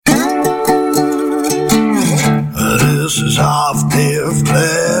This is Half Deaf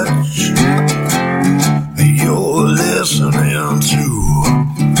Pledge. You're listening to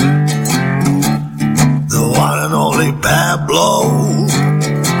the one and only Pablo,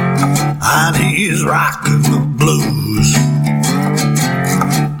 and he's rocking the blues.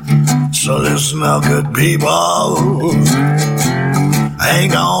 So listen up, good people, I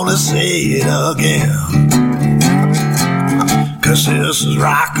ain't gonna say it again, 'cause this is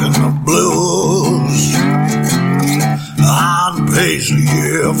rocking the blues on Paisley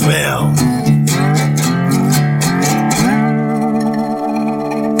FM.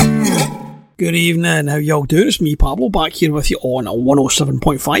 Good evening, how y'all doing? It's me, Pablo, back here with you on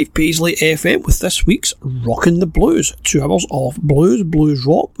 107.5 Paisley FM with this week's Rockin' the Blues. 2 hours of blues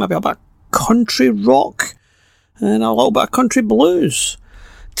rock, maybe a bit of country rock, and a little bit of country blues.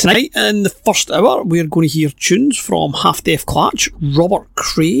 Tonight, in the first hour, we're going to hear tunes from Half Deaf Clutch, Robert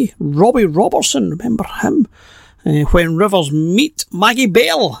Cray, Robbie Robertson, remember him? When Rivers Meet, Maggie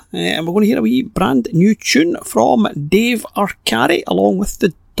Bell, and we're going to hear a wee brand new tune from Dave Arcari along with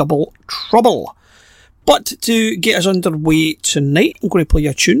the Double Trouble. But to get us underway tonight, I'm going to play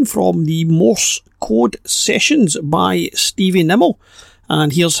a tune from the Morse Code Sessions by Stevie Nimmo,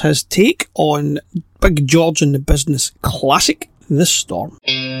 and here's his take on Big George and the Business classic, The Storm.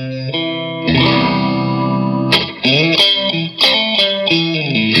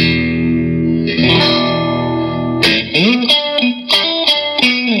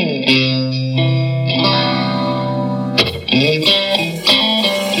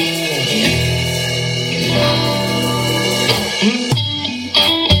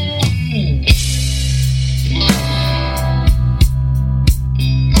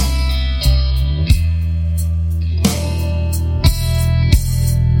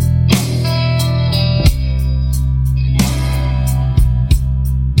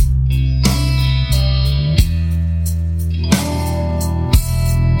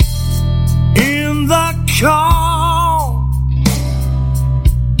 Calm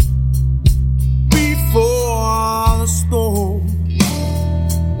before the storm,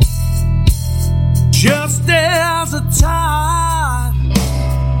 just as the tide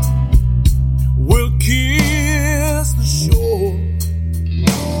will kiss the shore,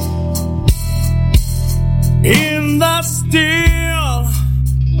 in the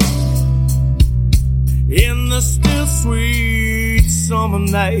still sweet summer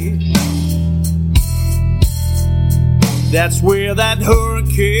night. That's where that the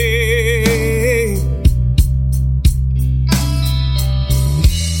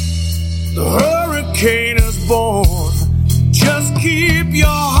hurricane is born. Just keep your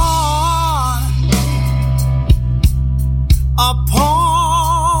heart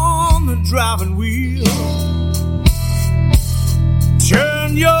upon the driving wheel.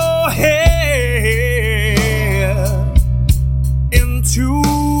 Turn your head into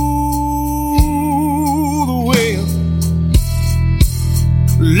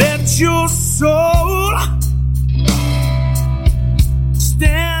let your soul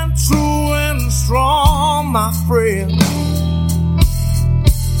stand true and strong, my friend.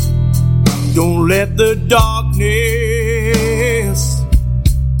 Don't let the darkness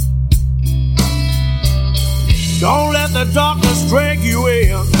drag you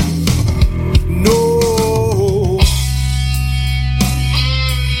in. No.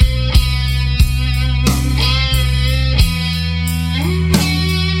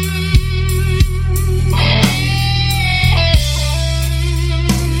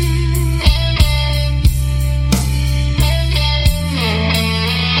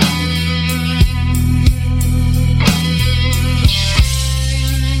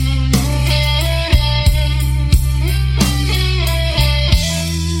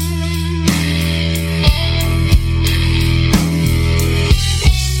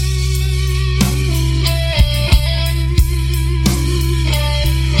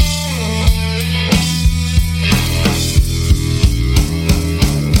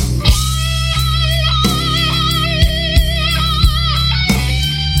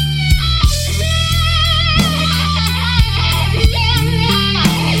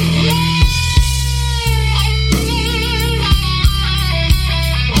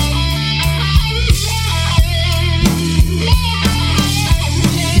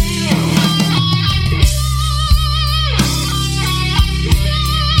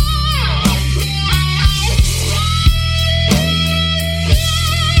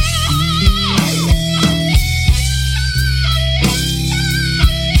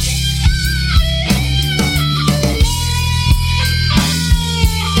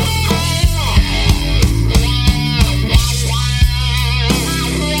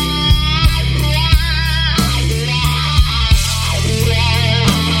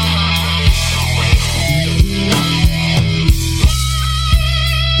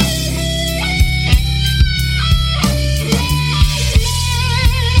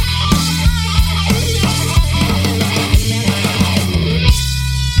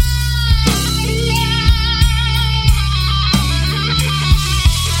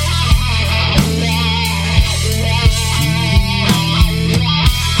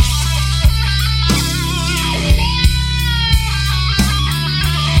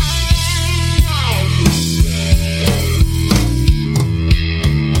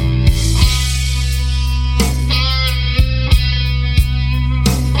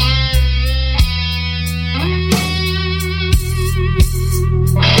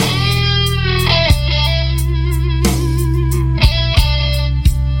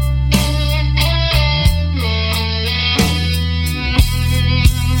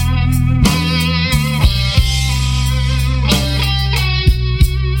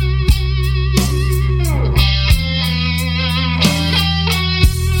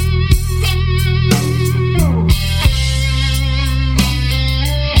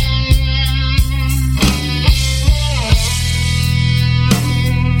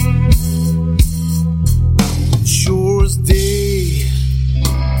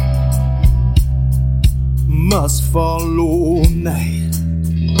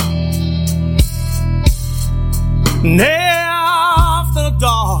 And after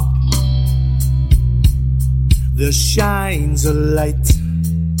dark, there shines a light,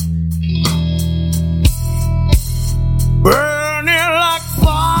 burning like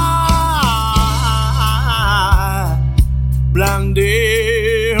fire,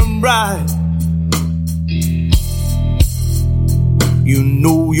 blinding bright. You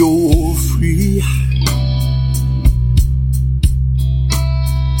know you're free.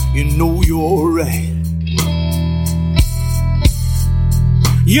 You know you're right.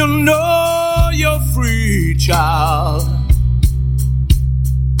 You know you're free, child.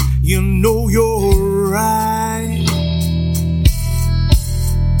 You know you're right.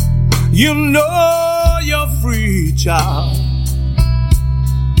 You know you're free, child.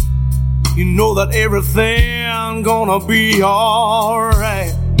 You know that everything gonna be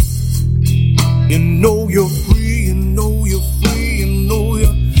alright. You know you're free. You know you're free.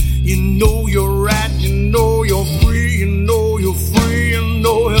 You know you're right. You know you're free. You know you're free. You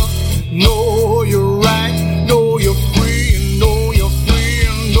know you're right. Know you're free. You know you're free.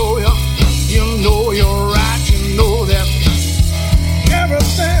 You know you're right. You know that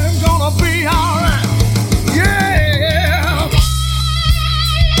everything's gonna be alright. Yeah.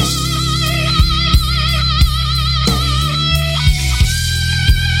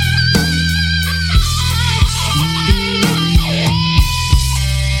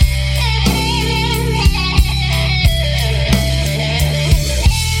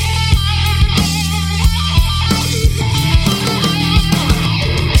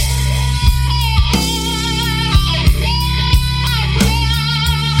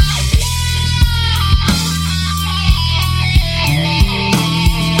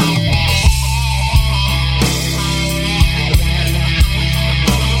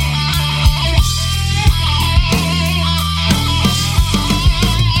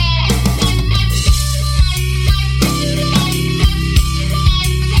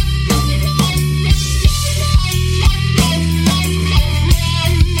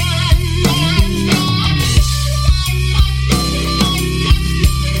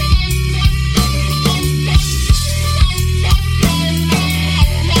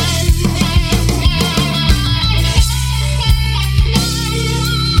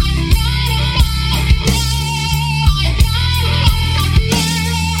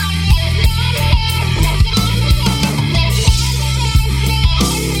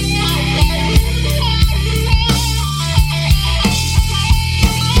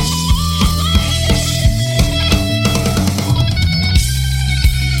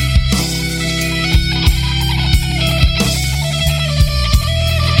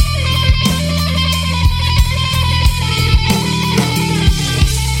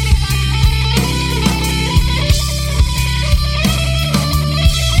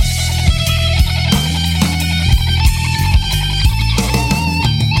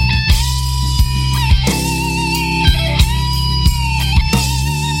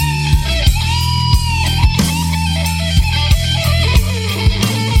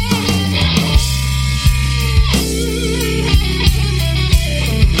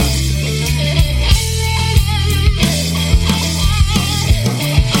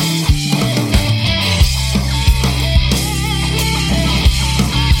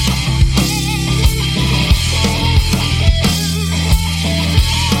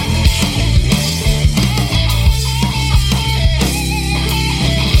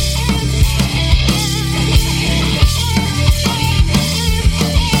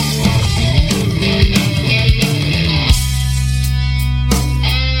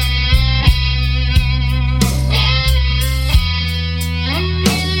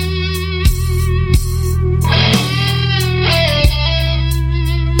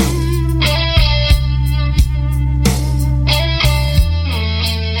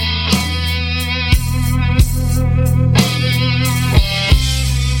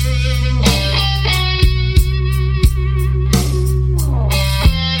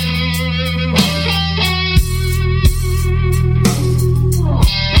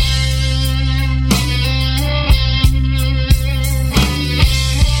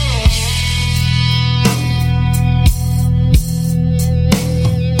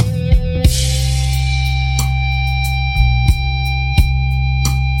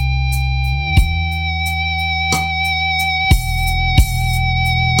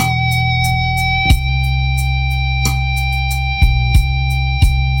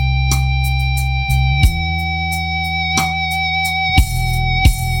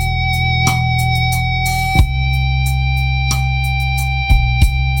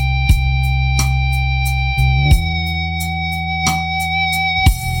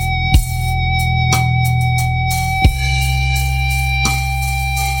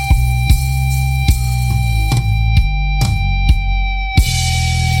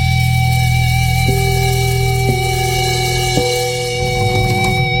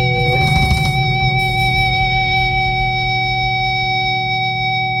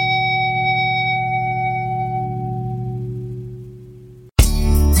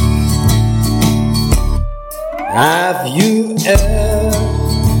 Have you ever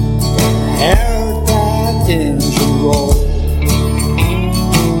heard that engine roll?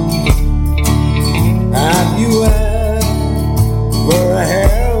 Have you ever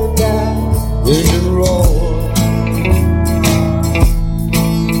heard that engine roll?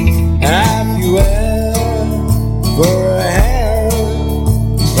 Have you ever heard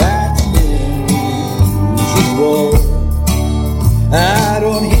that engine roll? I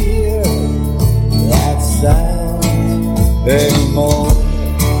don't hear that sound anymore.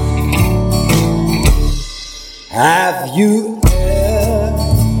 Have you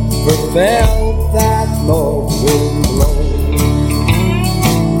ever felt that north wind blow?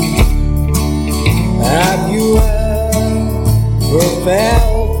 Have you ever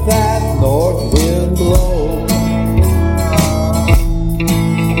felt that north wind blow?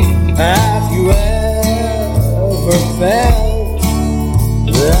 Have you ever felt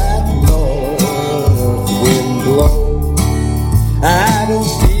that north wind blow? I don't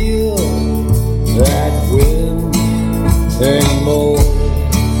feel that wind anymore.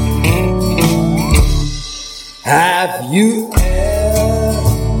 Have you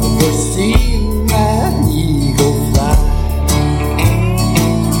ever seen an eagle fly?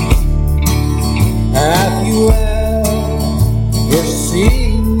 Have you ever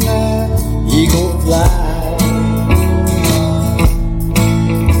seen an eagle fly?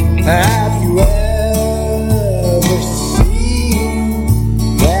 Have you ever seen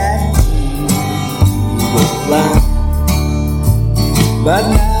that eagle fly? But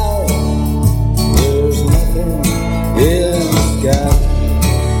now there's nothing in the sky.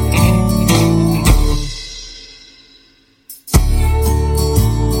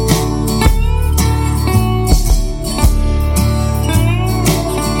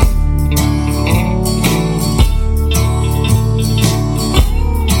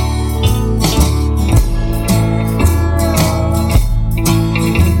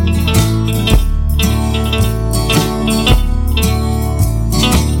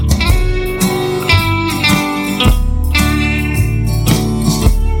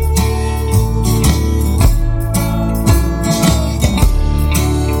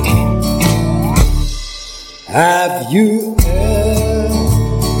 Have you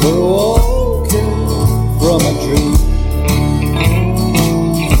ever woken from a dream?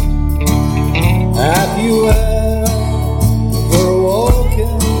 Have you ever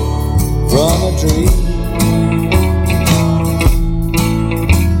woken from a dream?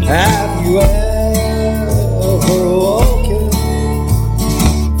 Have you ever woken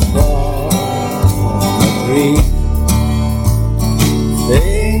from a dream?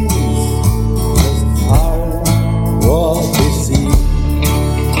 Things what we see.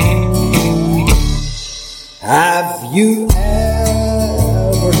 Have you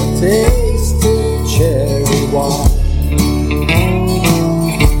ever tasted cherry wine?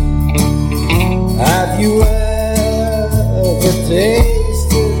 Have you ever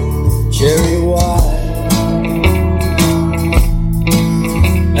tasted cherry wine?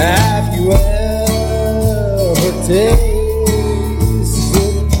 Have you ever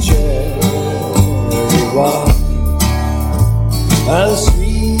tasted cherry wine? The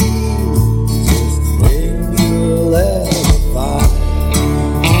sweetest thing you'll ever find.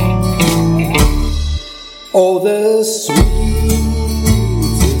 Oh, the sweetest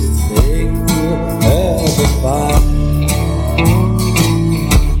thing you'll ever find.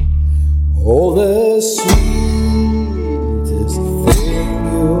 Oh, the sweetest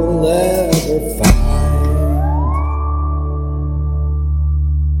thing you'll ever find.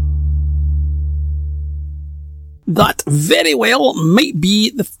 That very well might be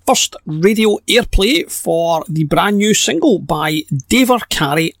the first radio airplay for the brand new single by Dave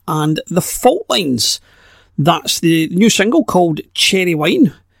Arcari and the Fault Lines. That's the new single called Cherry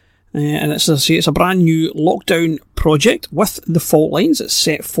Wine, and it's a brand new lockdown project with the Fault Lines. It's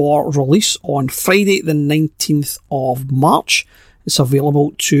set for release on Friday the 19th of March. It's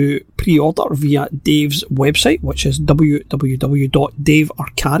available to pre-order via Dave's website, which is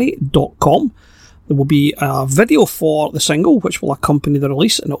www.davearcari.com. There will be a video for the single which will accompany the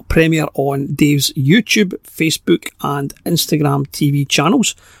release, and it will premiere on Dave's YouTube, Facebook and Instagram TV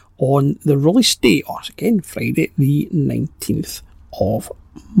channels on the release day, or again Friday the 19th of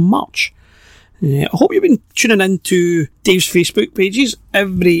March. I hope you've been tuning in to Dave's Facebook pages.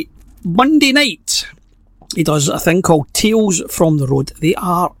 Every Monday night he does a thing called Tales from the Road. They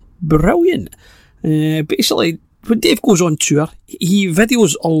are brilliant. Basically, when Dave goes on tour, he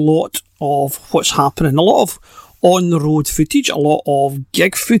videos a lot of what's happening, a lot of on the road footage, a lot of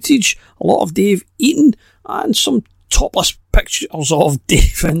gig footage, a lot of Dave eating, and some topless pictures of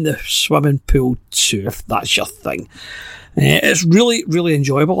Dave in the swimming pool too, if that's your thing. It's really, really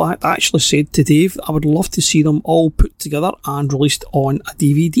enjoyable. I actually said to Dave I would love to see them all put together and released on a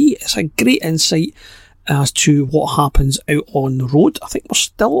DVD. It's a great insight as to what happens out on the road. I think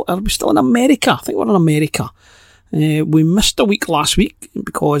are we still in America? I think we're in America. We missed a week last week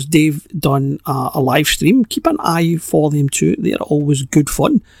because Dave done a live stream. Keep an eye for them too. They're always good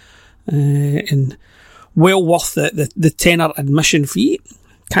fun and well worth the tenner admission fee.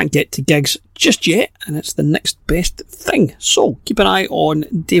 Can't get to gigs just yet, and it's the next best thing. So keep an eye on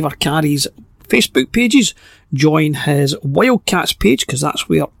Dave Arcadi's Facebook pages. Join his Wildcats page because that's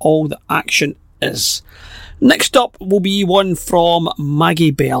where all the action is. Next up will be one from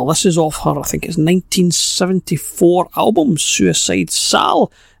Maggie Bell. This is off her, I think it's 1974 album, Suicide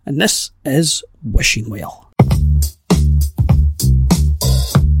Sal, and this is Wishing Well.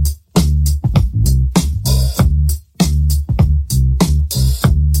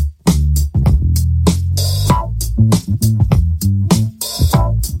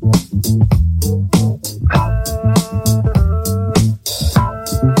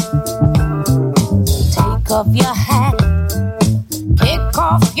 Take off your hat, kick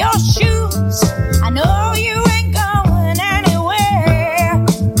off your shoes. I know you ain't going anywhere.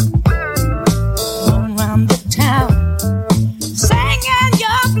 Run around the town, singing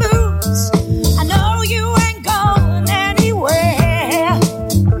your blues. I know you ain't going anywhere.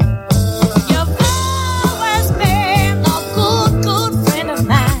 You've always been a good friend of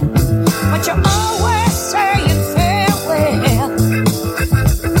mine, but you're always saying farewell.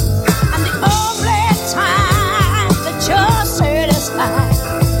 And the only time that you're satisfied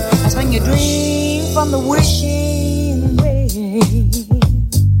is when you dream from the wishing well.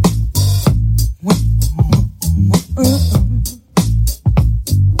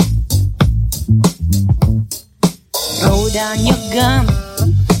 Throw down your gun,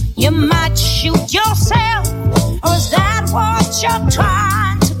 you might shoot yourself, or is that what you're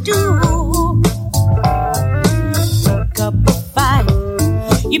trying to do? Pick up a fight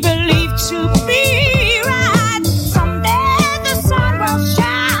you believe to be right. Someday the sun will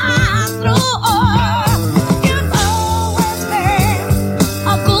shine through. You've always been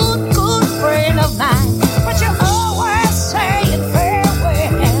a good friend of mine, but you're always saying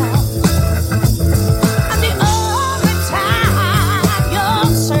farewell. And the only time you're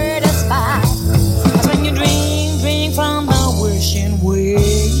satisfied is when you dream from the wishing well.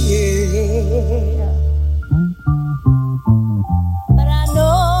 But I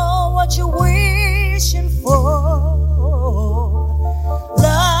know what you're wishing for.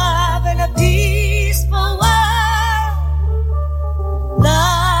 Love in a peaceful world.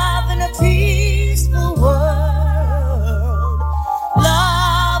 Love in a peaceful world.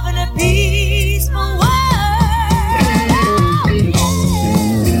 Love in a peaceful world.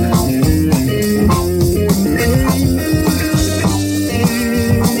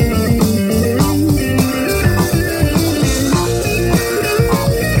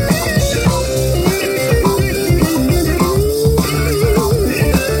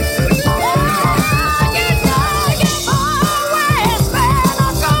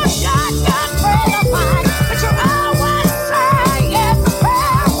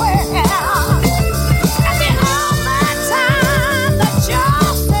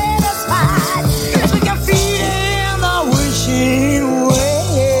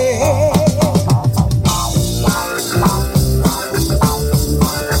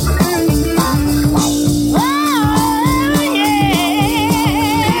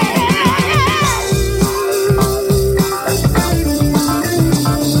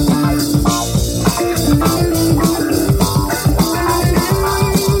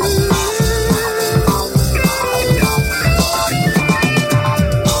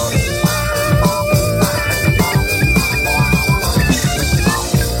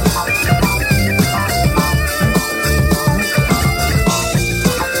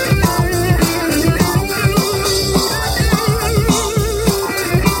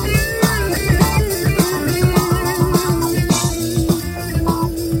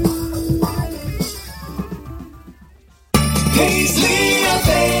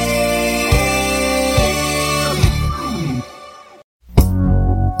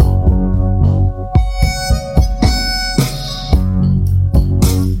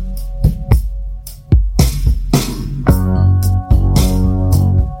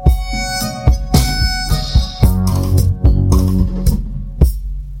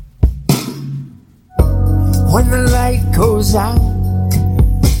 When the light goes out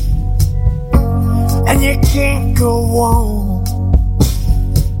and you can't go on,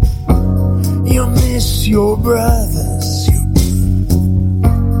 You miss your brothers, you do,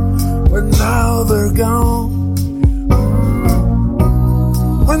 but now they're gone.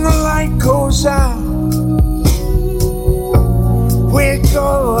 When the light goes out, we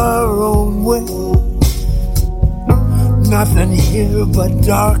go our own way. Nothing here but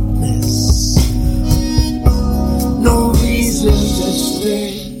darkness, no reason to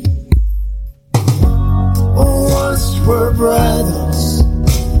stay. Once we're brothers,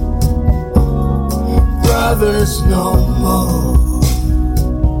 brothers no more.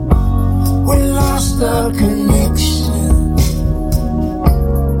 We lost our connection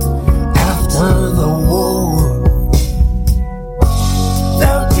after the war.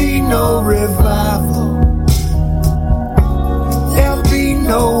 There'll be no revival, there'll be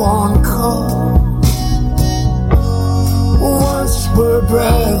no encore. Once we're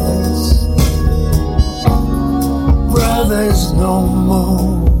brothers, brothers no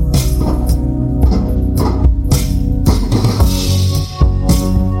more.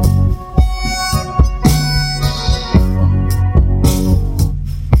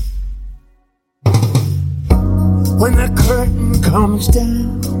 When the curtain comes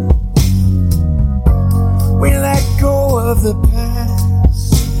down, we let go of the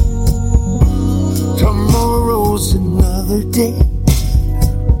past. Tomorrow's another day.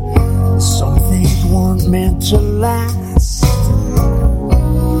 Some things weren't meant to last.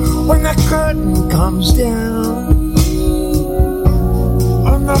 When the curtain comes down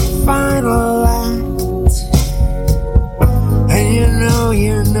on the final act, and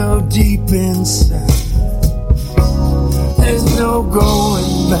you know deep inside there's no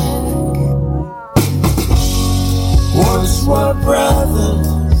going back. Once we're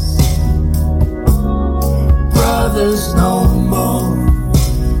brothers, brothers no more.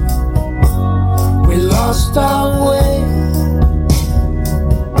 We lost our way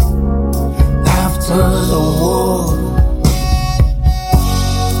after the war.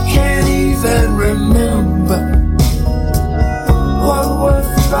 Can't even remember what we're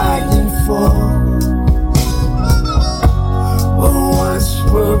fighting for. Once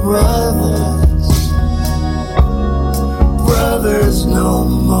we're brothers, brothers no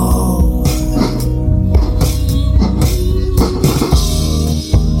more.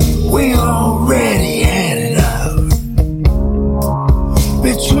 We already had it out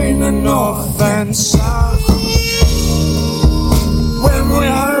between the north and south. When we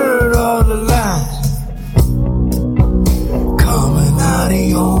heard all the lies coming out of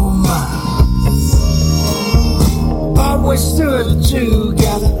your mouth, we stood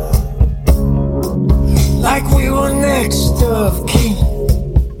together like we were next of kin.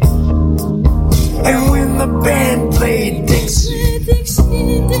 And when the band played Dixie,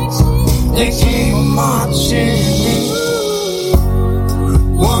 they came marching in.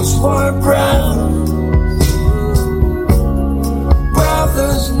 Once we're brothers,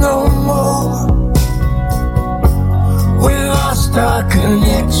 brothers no more. We lost our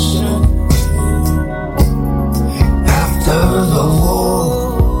connection the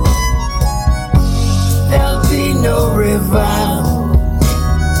war. There'll be no revival,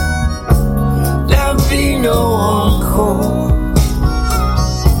 there'll be no encore.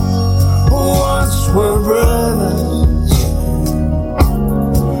 Once we're brothers,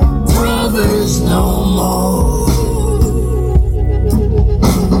 brothers no more.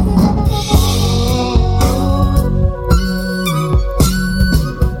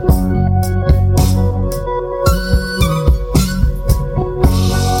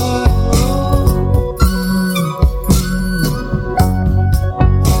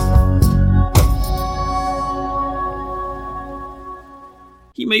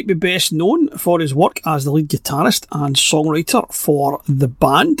 He might be best known for his work as the lead guitarist and songwriter for the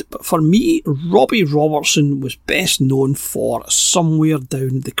band, but for me, Robbie Robertson was best known for Somewhere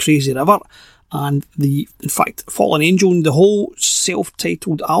Down the Crazy River and in fact, Fallen Angel, the whole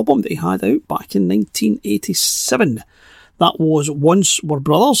self-titled album that he had out back in 1987. That was Once We're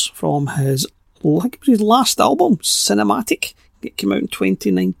Brothers from his last album, Cinematic. It came out in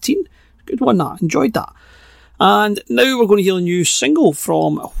 2019. Good one, that. Enjoyed that. And now we're going to hear a new single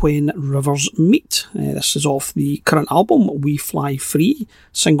from When Rivers Meet. This is off the current album, We Fly Free.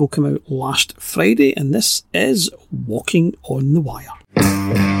 Single came out last Friday, and this is Walking on the Wire.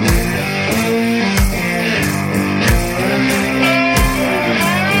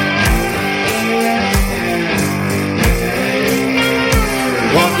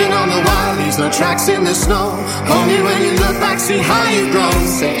 Walking on the wire, leaves no tracks in the snow. Only when you look back, see how you've grown.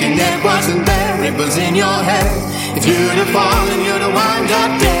 Thinking it wasn't there, it was in your head. If you'd have fallen, you'd have wound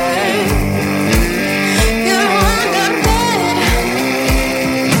up dead. You'd have wound up dead.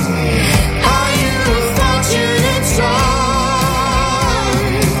 I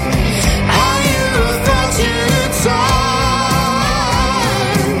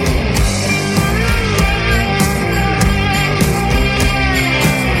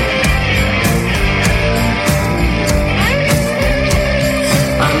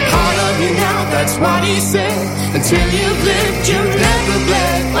Until you've lived, you've never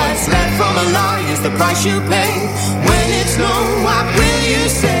bled. What's left from a lie is the price you pay. When it's known, what will you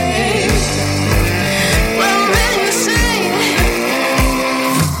say? What will you say?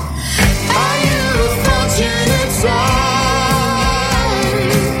 Are you a fortunate son?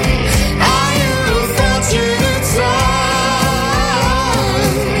 Are you a fortunate son?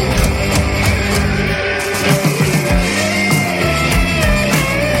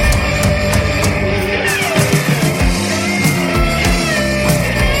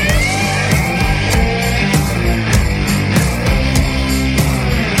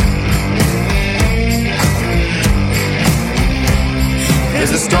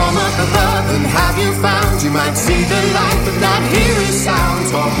 There's a storm up above, and have you found? You might see the light, but not hear a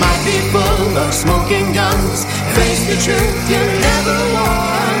sound. Talk might be full of smoking guns. Face the truth, you never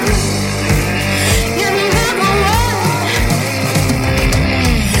won. You never won.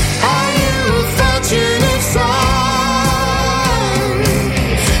 Are you a fortunate son?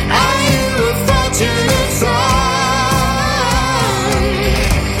 Are you a fortunate son?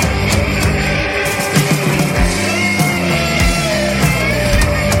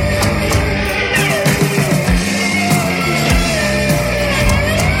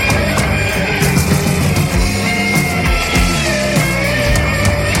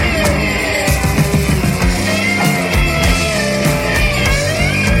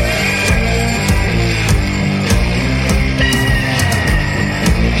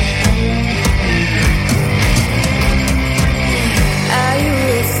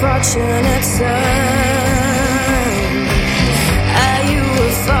 Fortunate son, are you a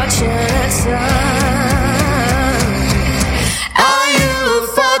fortunate son? Are you a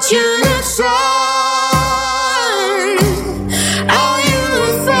fortunate son? Are you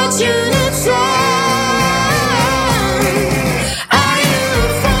a fortunate son? Are you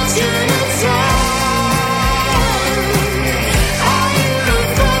a fortunate son? Are you a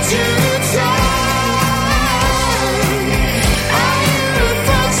fortunate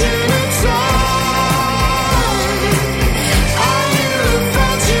son?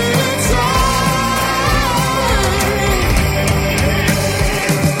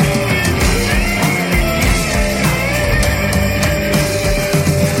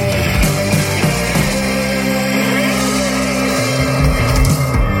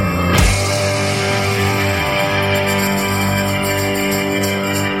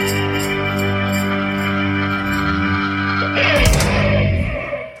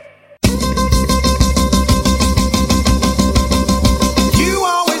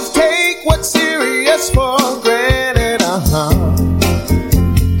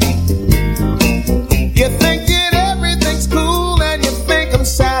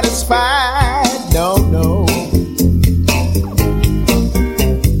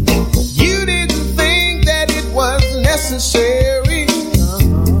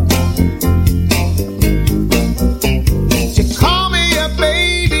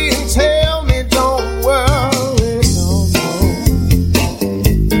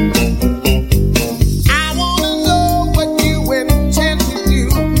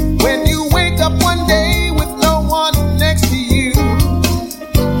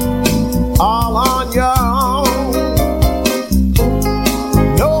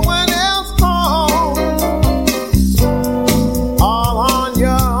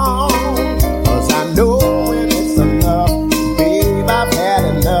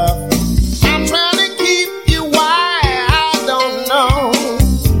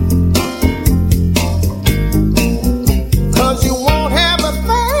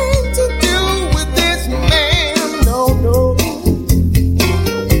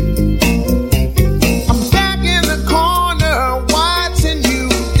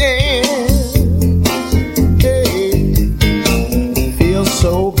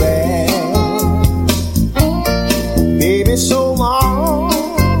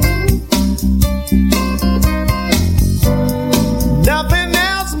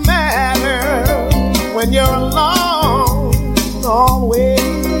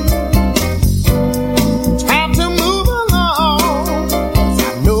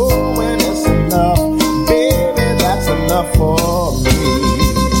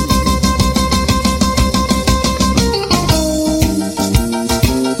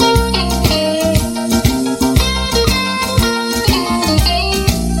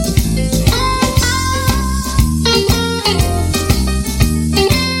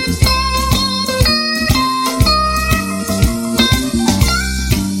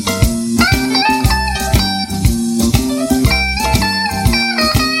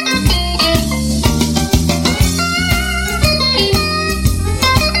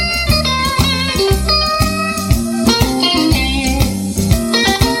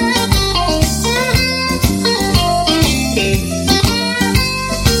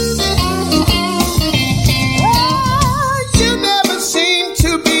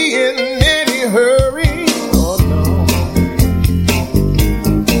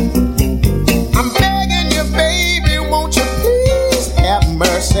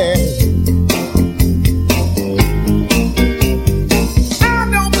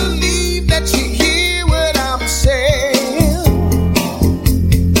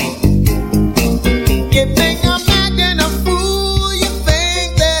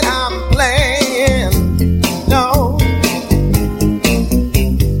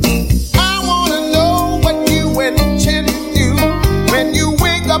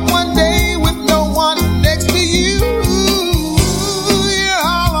 up one day with no one next to you. You're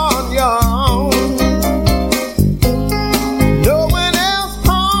all on your own. No one else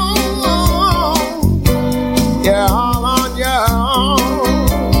home. You're all on your own.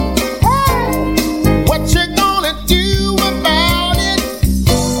 Hey, what you gonna do about it?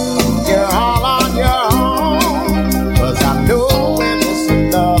 You're all on your own. 'Cause I know when it's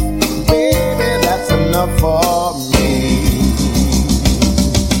enough, baby, that's enough for me.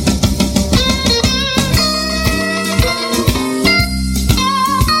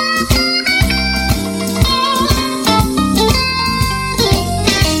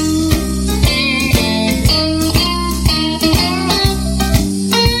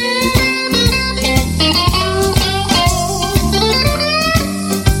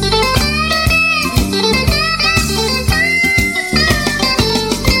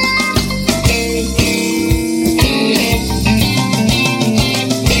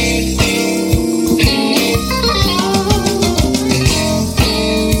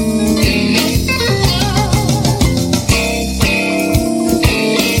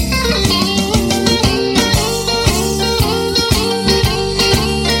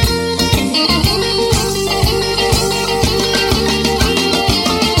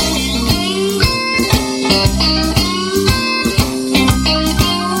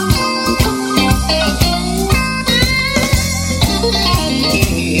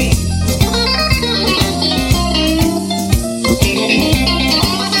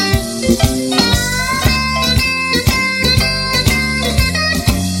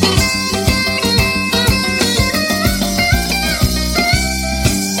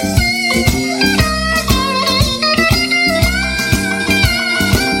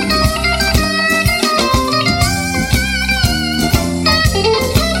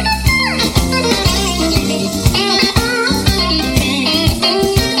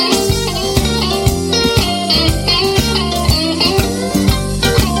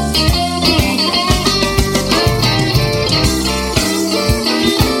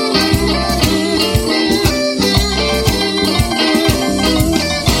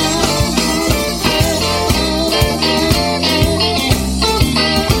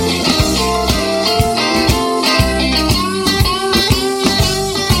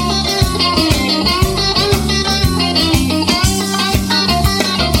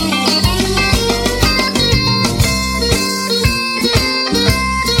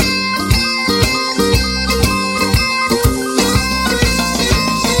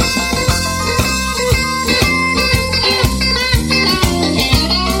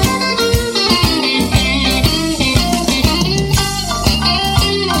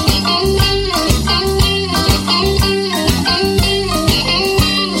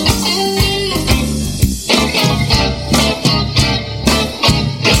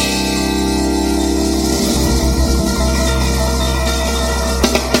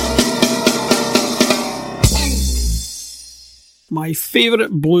 My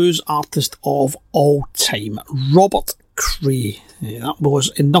favourite blues artist of all time, Robert Cray. That was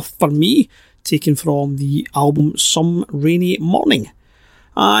Enough For Me, taken from the album Some Rainy Morning.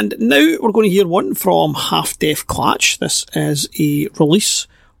 And now we're going to hear one from Half Deaf Clutch. This is a release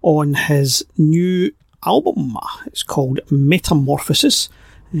on his new album. It's called Metamorphosis.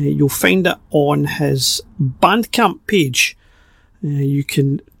 You'll find it on his Bandcamp page. You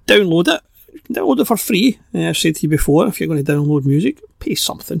can download it. You can download it for free. I've said to you before, if you're going to download music, pay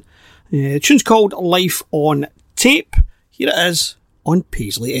something. The tune's called Life on Tape. Here it is on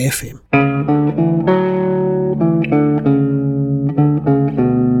Paisley FM.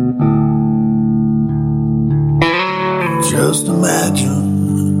 Just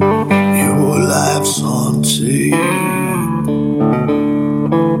imagine your life's on tape.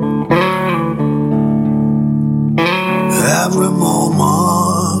 Every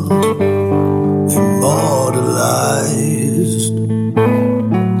moment immortalized.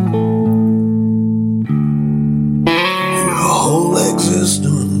 Your whole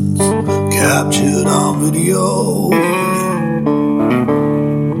existence captured on video.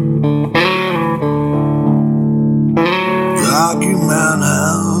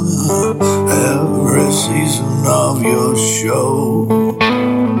 Documenting every season of your show.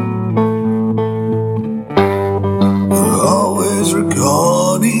 Always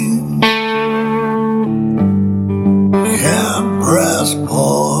recording. Can't press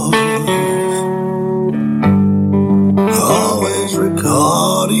pause. Always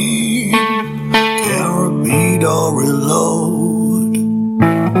recording. Can't repeat or reload.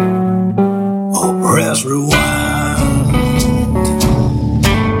 Or press rewind.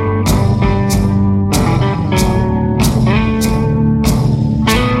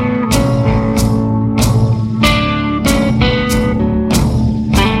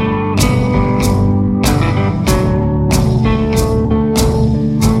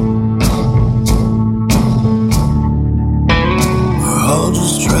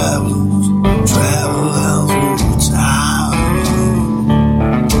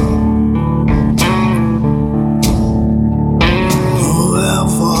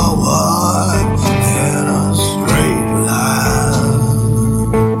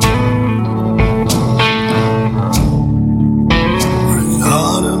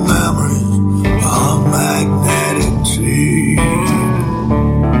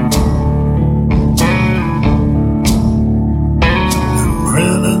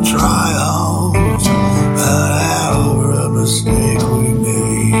 triumphs at every mistake we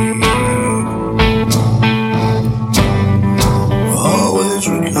made. Always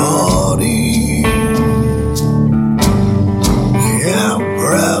recording, can't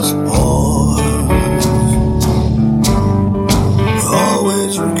press pause.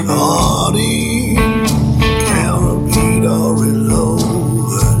 Always recording, can't repeat or reload.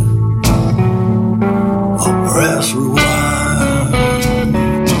 Or press rewind.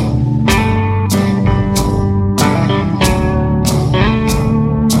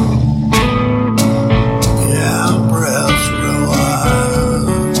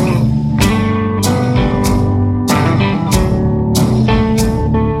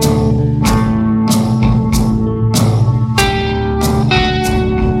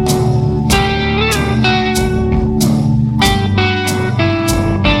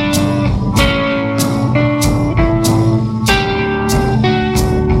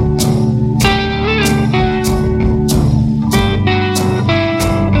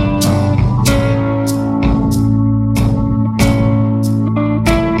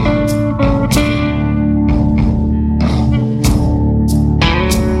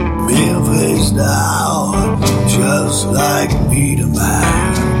 Just like Peter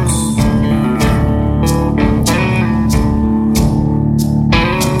Max,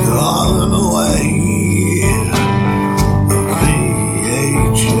 calling away the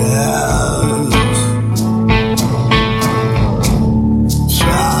VHS,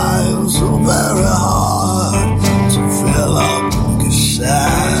 trying so very hard to fill up the cassette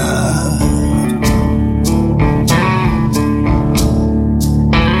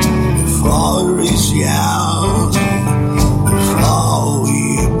before it reaches out.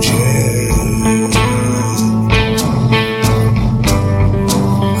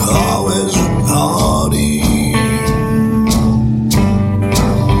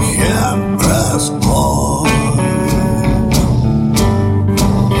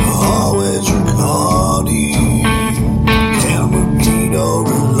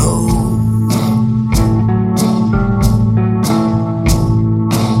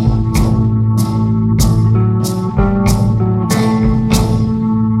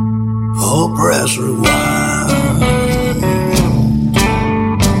 Press rewind.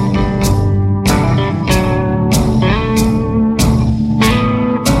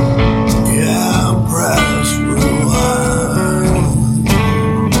 Yeah, press rewind.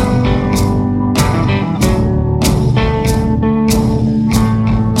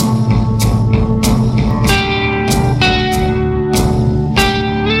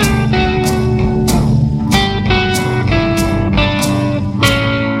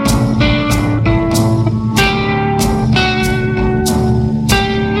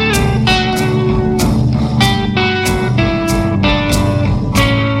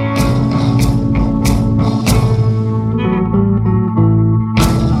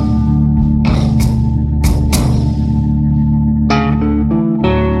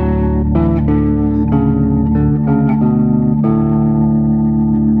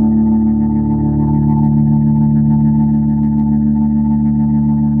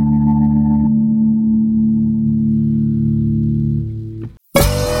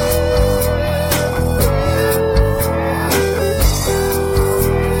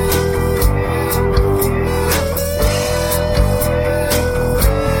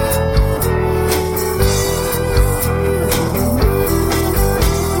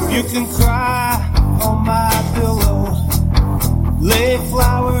 You can cry on my pillow, lay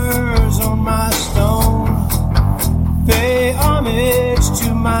flowers on my stone, pay homage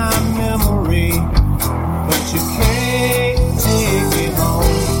to my memory, but you can't take me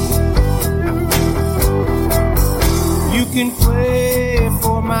home. You can play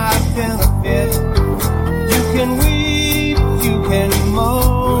for my benefit, you can weep, you can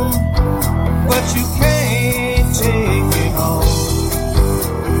moan, but you can't take me home.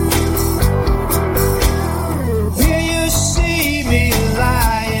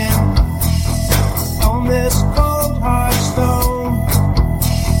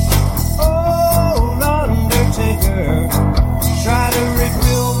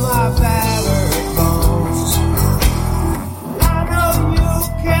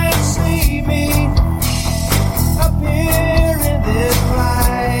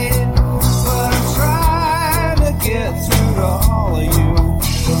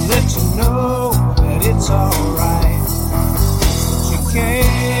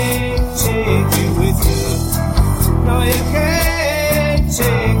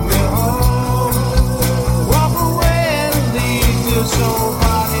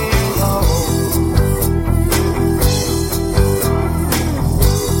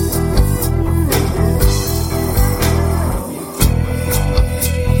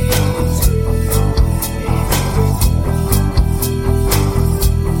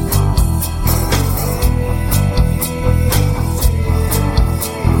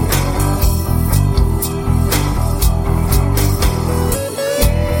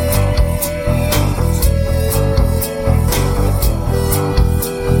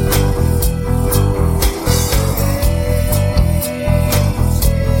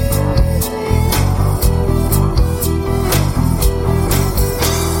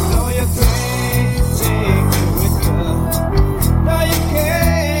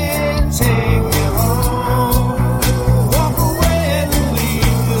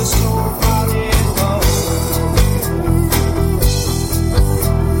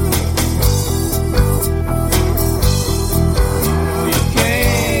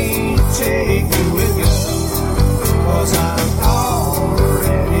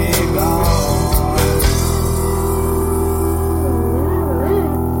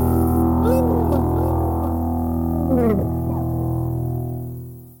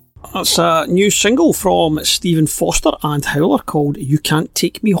 That's a new single from Stephen Foster and Howler called You Can't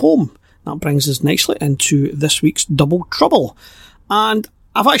Take Me Home. That brings us nicely into this week's Double Trouble. And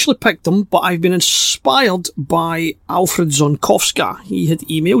I've actually picked them, but I've been inspired by Alfred Zonkowska. He had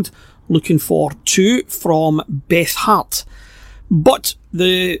emailed looking for two from Beth Hart. But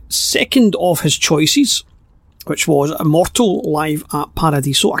the second of his choices, which was Immortal live at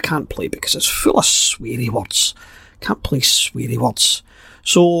Paradiso, I can't play because it's full of sweary words. Can't play sweary words.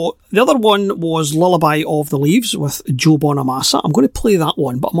 So the other one was Lullaby of the Leaves with Joe Bonamassa. I'm going to play that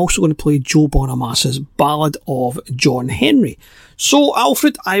one, but I'm also going to play Joe Bonamassa's Ballad of John Henry. So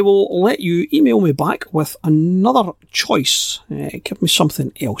Alfred, I will let you email me back with another choice. Give me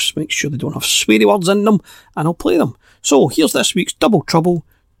something else. Make sure they don't have sweary words in them, and I'll play them. So here's this week's Double Trouble,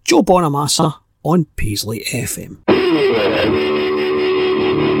 Joe Bonamassa on Paisley FM.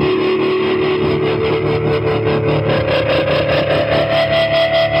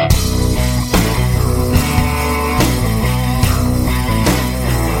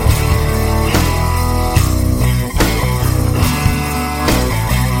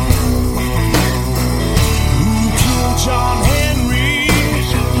 John Henry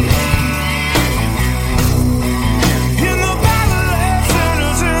in the battle of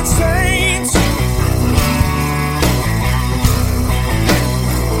sinners and saints.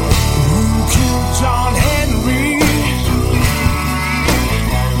 Who killed John Henry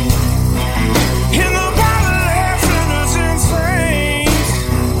in the battle of sinners and saints?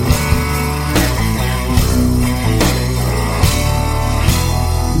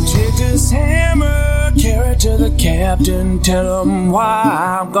 Take this hammer, carry it to the captain, tell him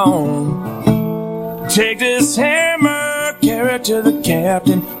why I'm gone. Take this hammer, carry it to the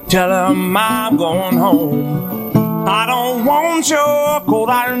captain, tell him I'm going home. I don't want your cold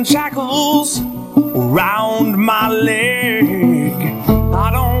iron shackles around my leg. I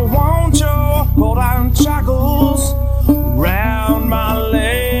don't want your cold iron shackles around my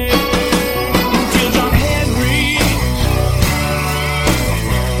leg. Kill John Henry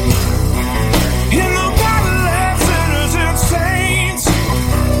in the battle of sinners and saints.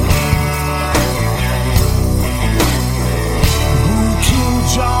 Who killed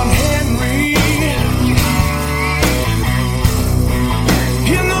John Henry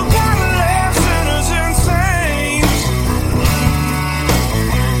in the battle of sinners and saints?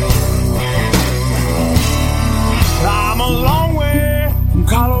 I'm a long way from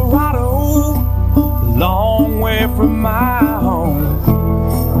Colorado, a long way from my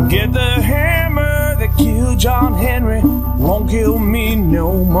home. Get the hammer that killed John Henry, won't kill me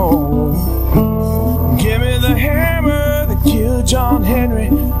no more. Give me the hammer that killed John Henry,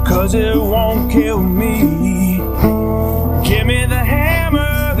 'cause it won't kill me. Give me the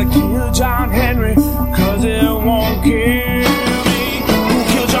hammer that killed John Henry, 'cause it won't kill me.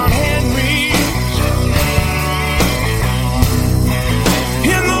 Kill John Henry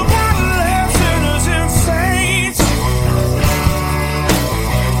in the battle of sinners and saints.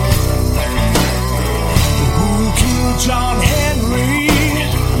 Who killed John Henry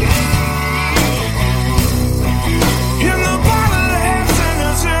in the battle of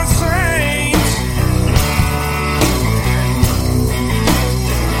sinners and saints?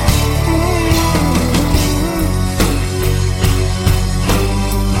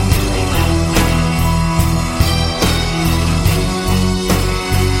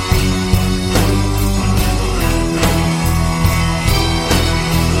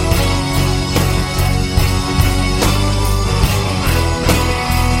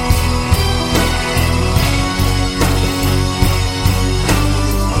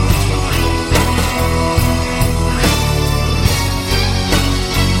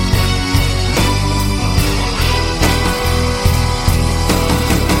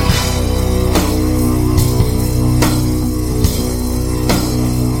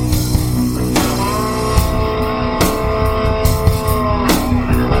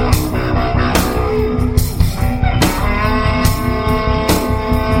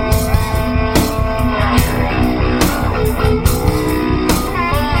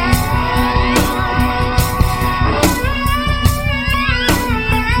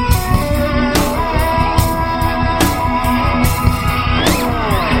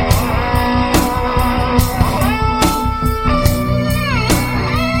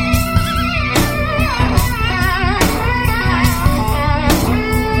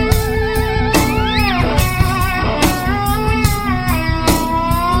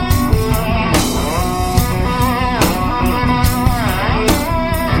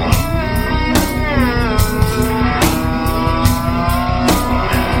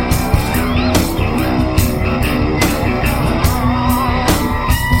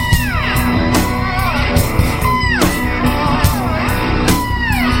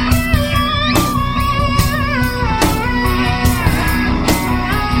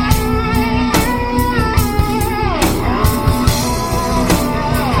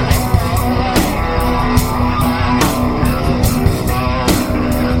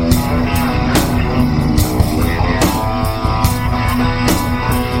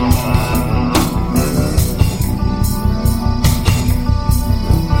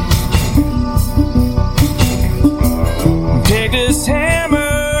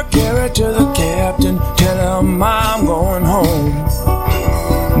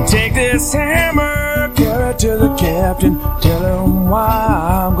 captain, tell him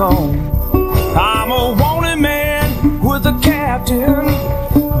why I'm gone. I'm a wanted man with a captain.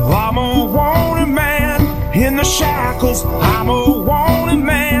 I'm a wanted man in the shackles. I'm a wanted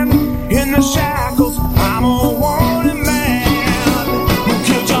man in the shackles. I'm a wanted man who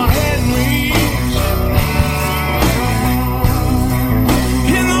killed John Henry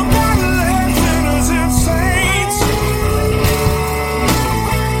in the battle of sinners and saints.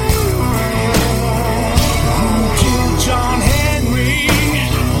 Who killed John Henry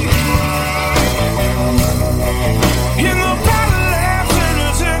in the battle of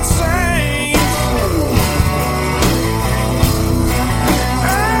sinners and saints.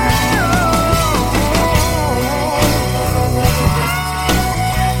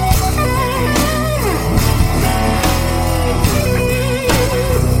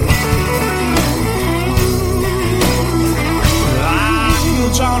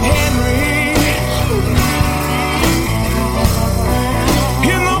 John Henry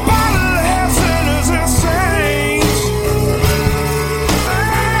in the battle of sinners and saints.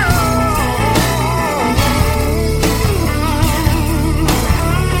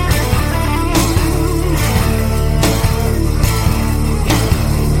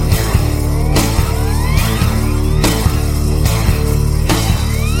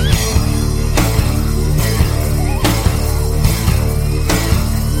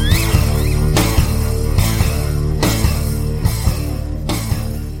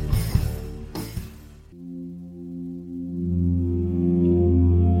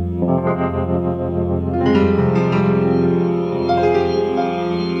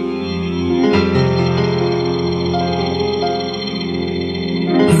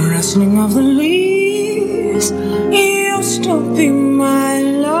 Rustling of the leaves used to be my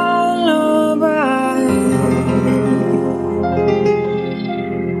lullaby.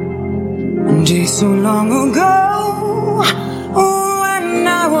 Days so long ago, when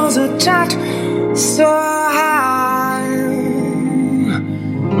I was attacked so high,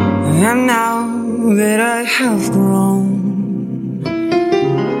 and now that I have grown,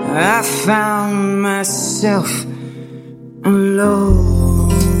 I found myself alone.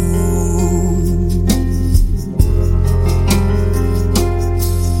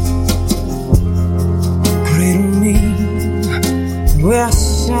 Where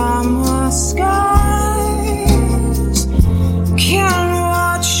summer skies can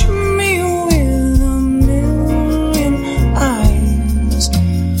watch me with a million eyes,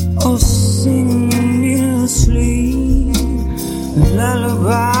 or sing me to sleep,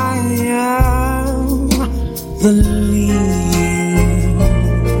 lullaby of the leaves.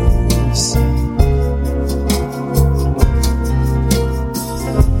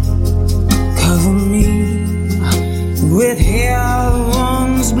 Cover me with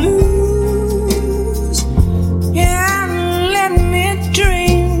heaven's blues, and let me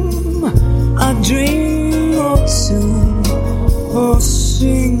dream a dream or two, or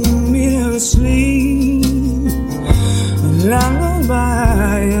sing me to sleep,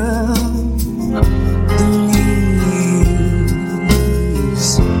 lullaby of the leaves.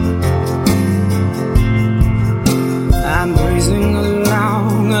 I'm breezing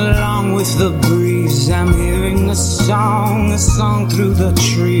along with the breeze. I'm hearing a song through the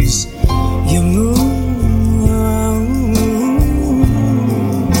trees. You move,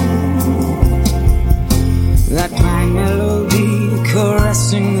 that pine melody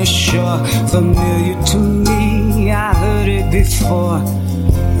caressing the shore, familiar to me, I heard it before.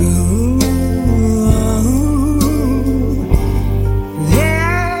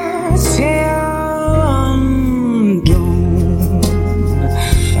 There's heaven dawn,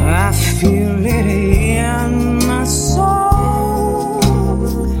 I feel it in my soul,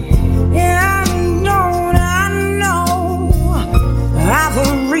 and don't I know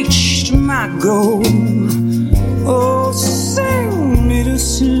I've reached my goal. Oh, sing me to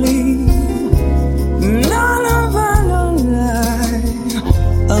sleep, lullaby of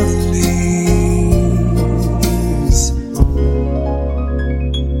the leaves.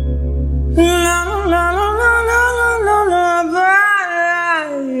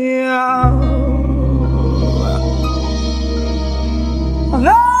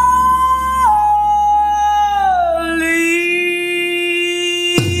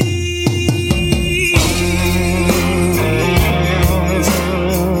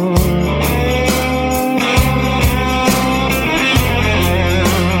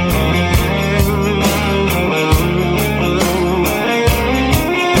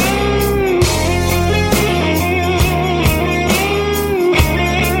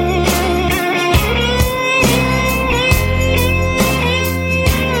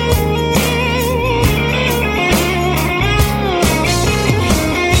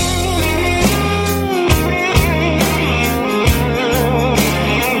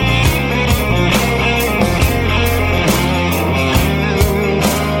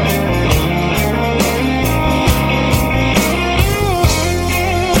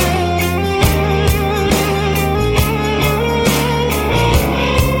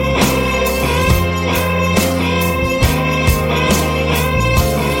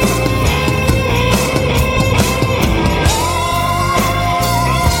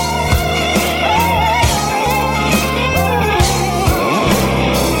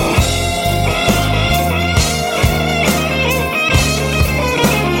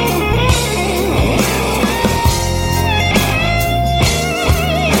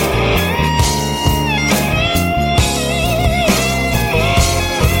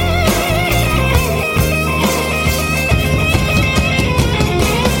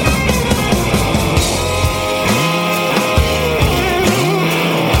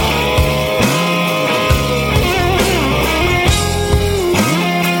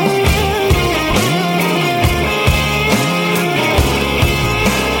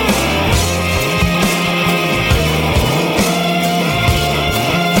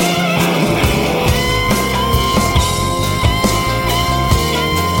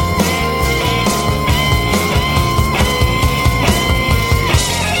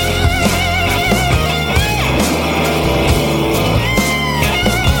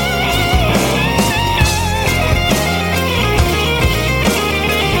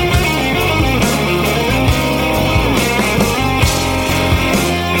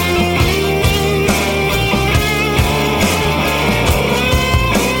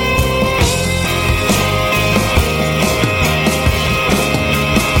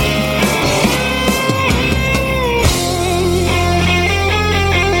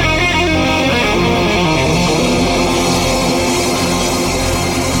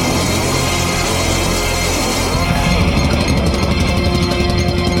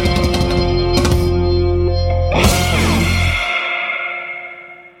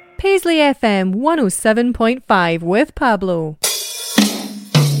 FM 107.5 with Pablo.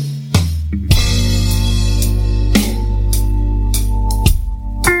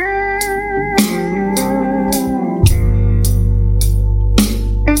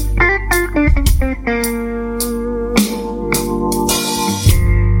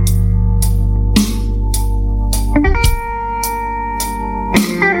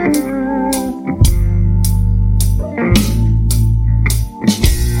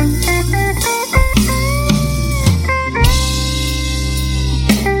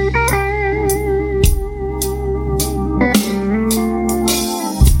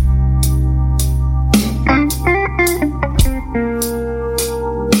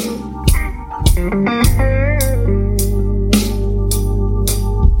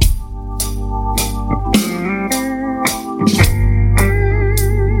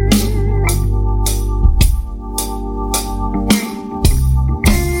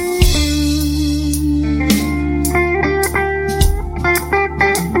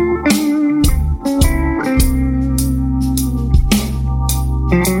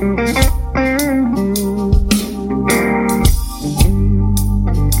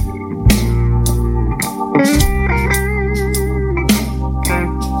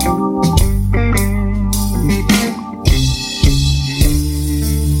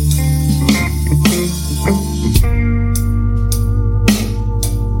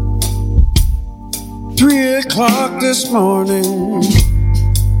 This morning,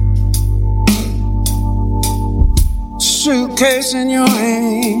 suitcase in your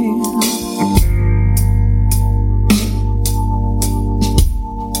hand,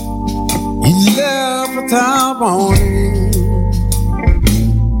 you left without warning.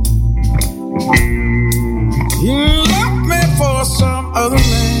 You left me for some other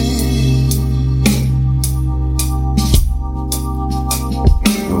man.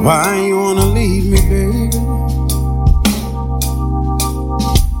 Why you wanna leave me, baby?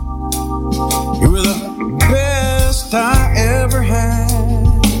 You were the best I ever had.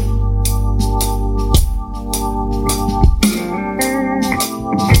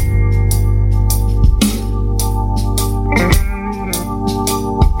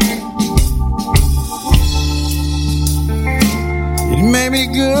 It may be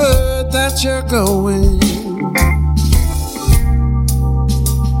good that you're going,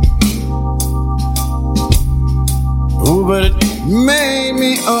 oh, but it made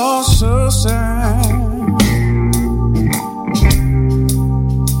me all so sad.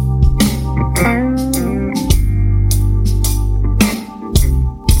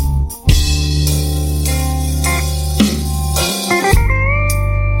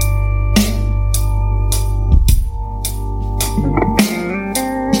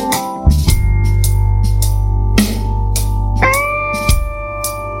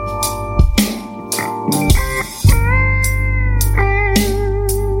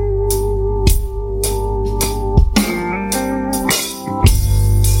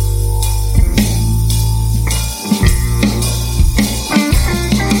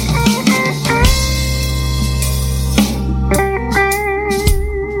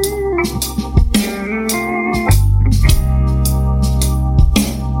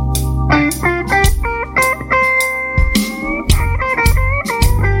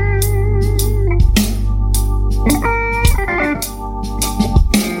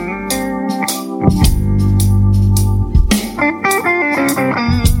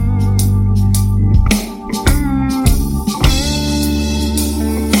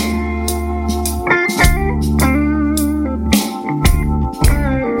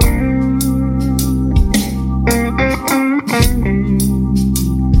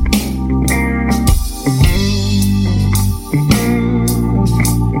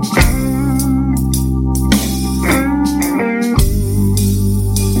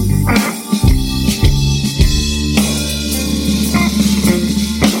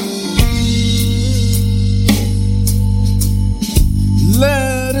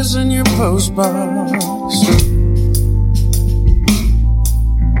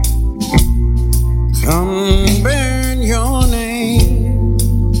 Come bearing your name.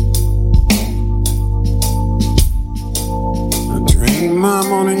 I drink my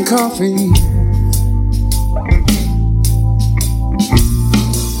morning coffee,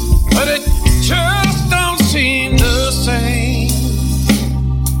 but it just don't seem the same.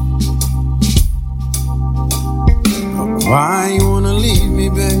 Why you wanna leave me,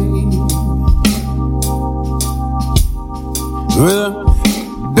 babe? Well,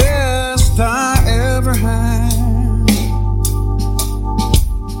 the best I ever had.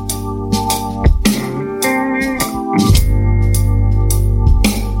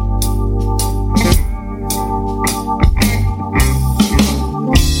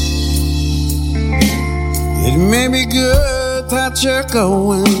 that you're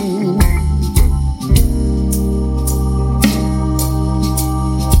going.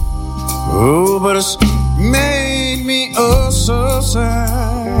 Oh, but it's made me oh so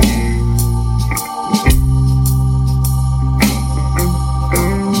sad.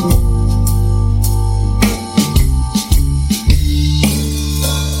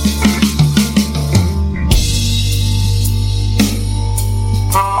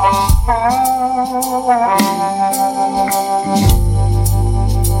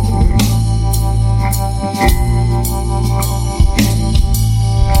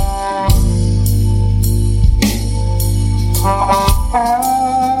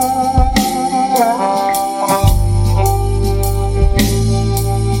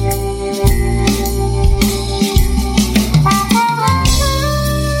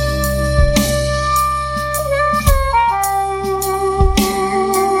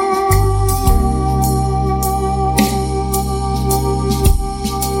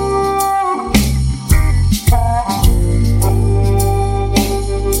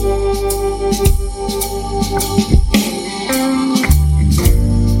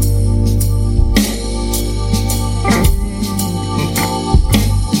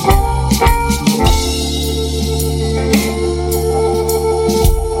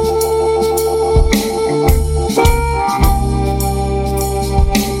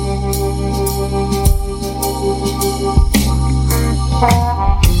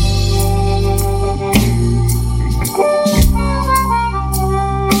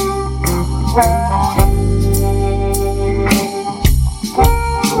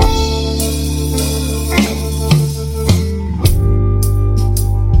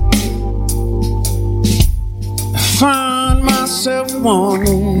 Find myself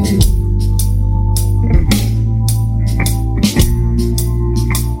wanting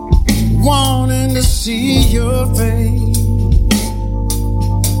to see your face.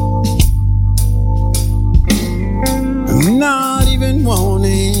 I'm not even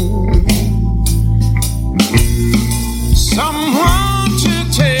wanting someone to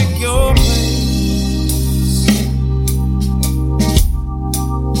take your place.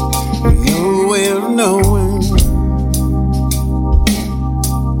 No way of knowing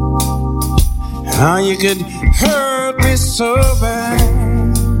how you could hurt me so bad.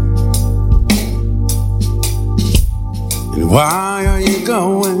 And why are you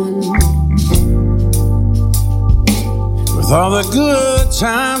going with all the good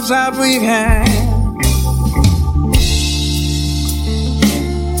times that we've had?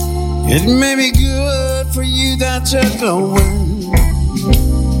 It may be good for you that you're going,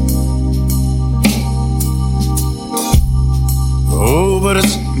 oh, but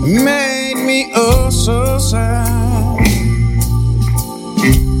it's made me oh so sad,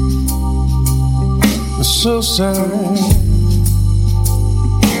 so sad.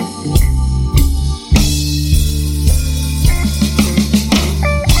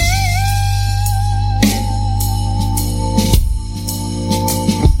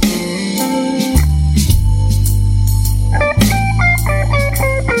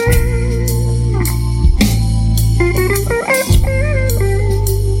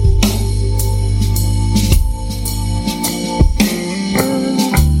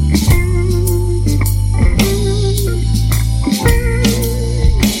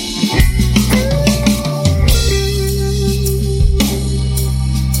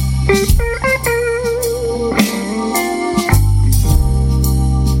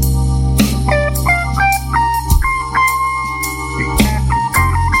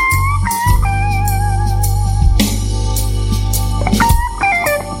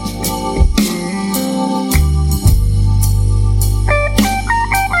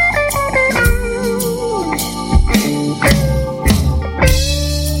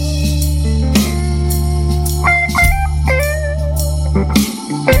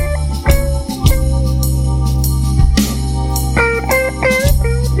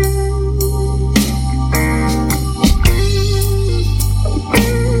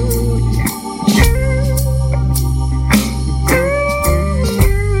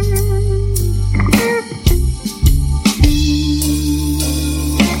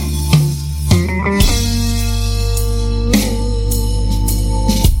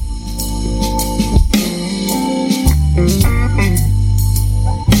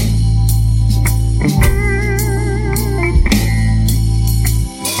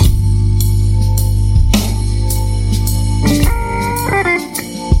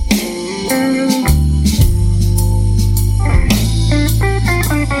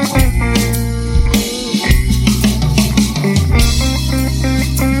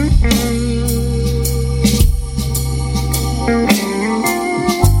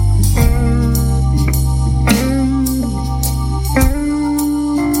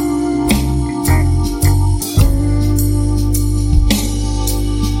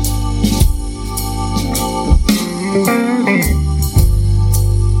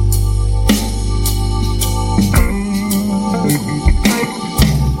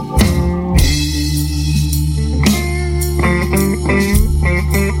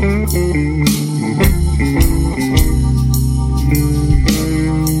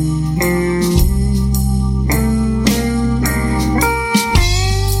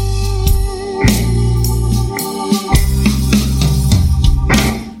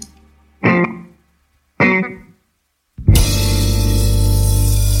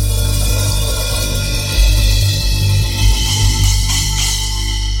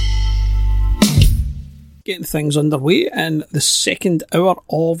 getting things underway in the second hour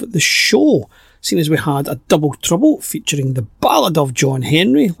of the show. Seeing as we had a double trouble featuring the Ballad of John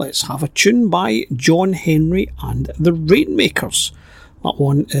Henry, let's have a tune by John Henry and the Rainmakers. That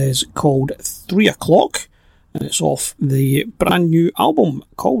one is called 3 O'Clock, and it's off the brand new album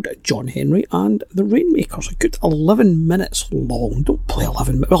called John Henry and the Rainmakers. A good 11 minutes long. Don't play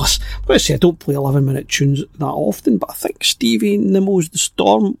 11 minutes. Well, I'm going to say I don't play 11-minute tunes that often, but I think Stevie Nimmo's The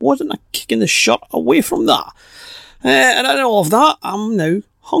Storm wasn't a kick in the shirt away from that. And in all of that, I'm now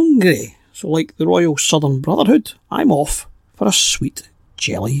hungry. So like the Royal Southern Brotherhood, I'm off for a sweet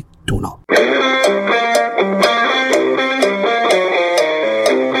jelly donut.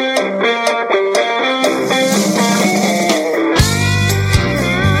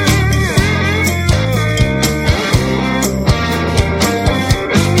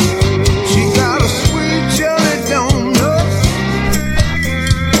 She got a sweet jelly donut.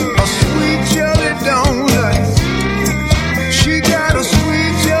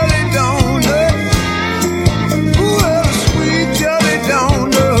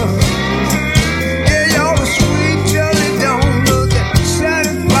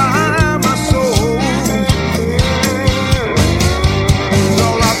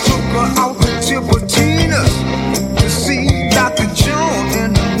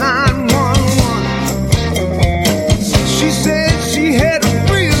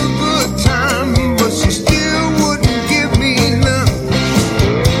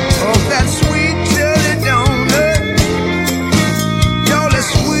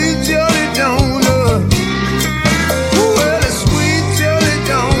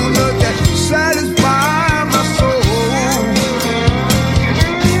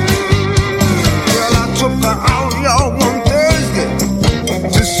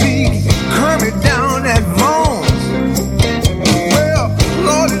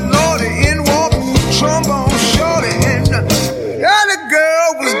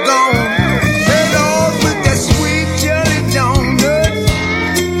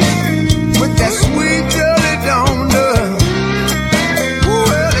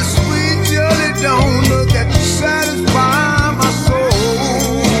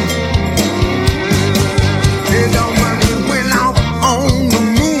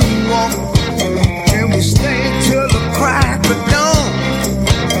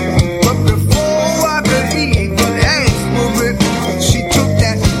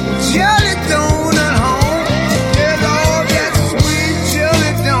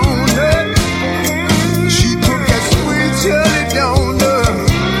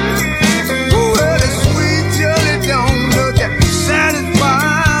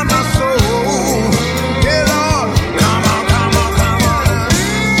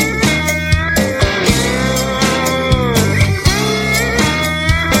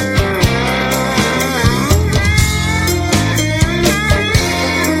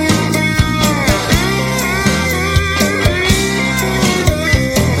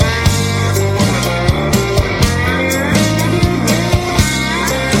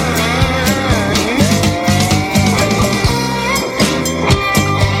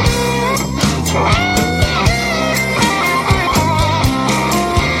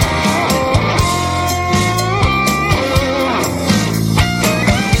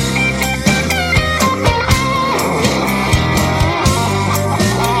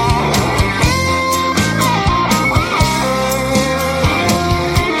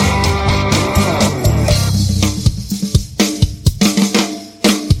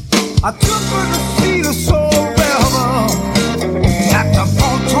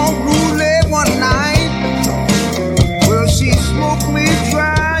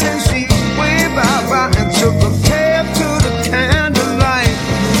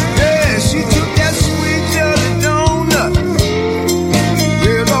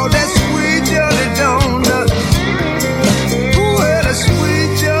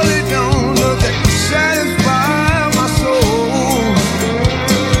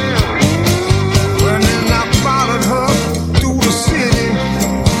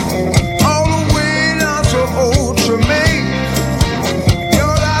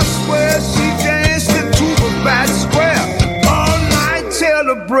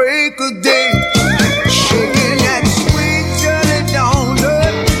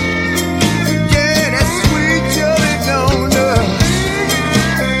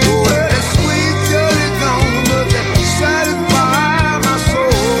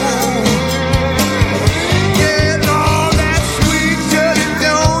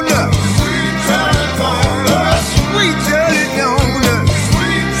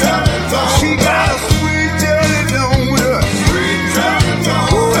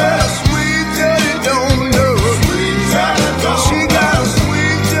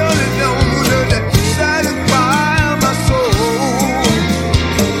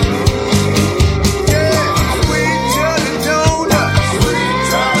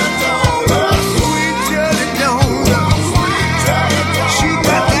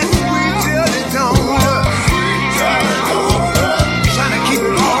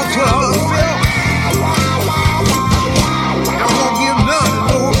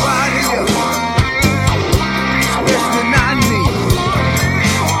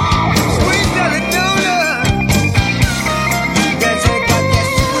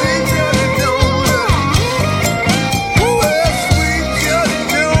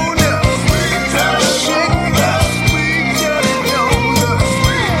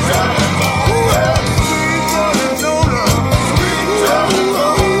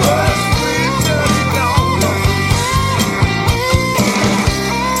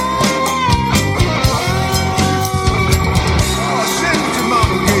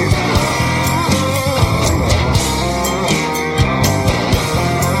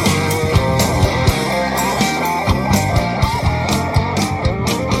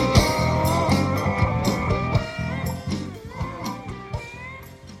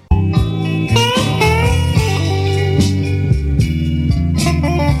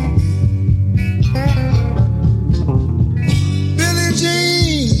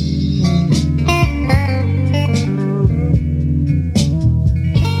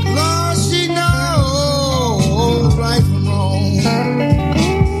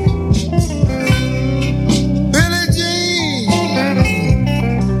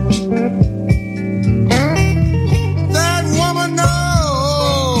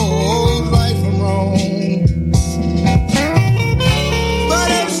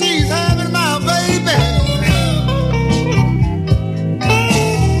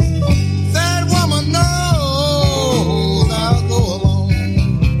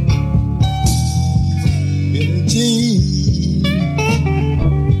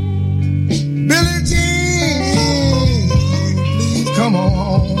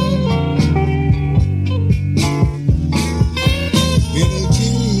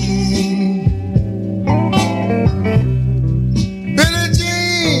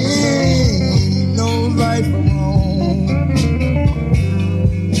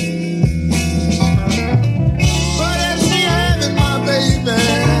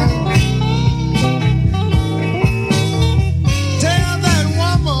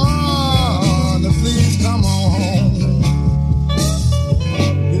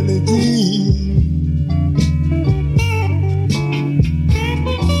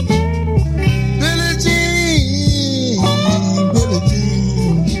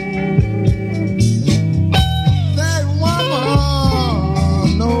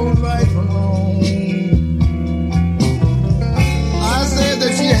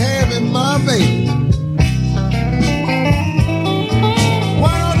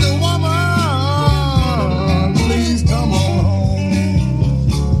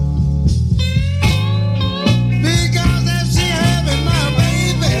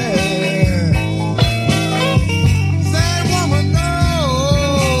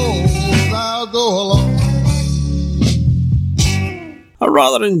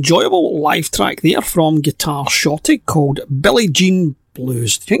 rather enjoyable live track there from Guitar Shorty called Billie Jean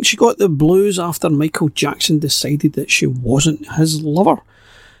Blues. Do you think she got the blues after Michael Jackson decided that she wasn't his lover?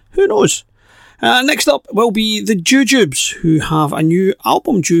 Who knows? Next up will be the Jujubes, who have a new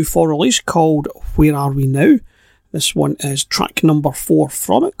album due for release called Where Are We Now? This one is track number 4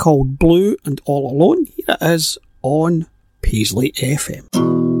 from it, called Blue and All Alone. Here it is on Paisley FM.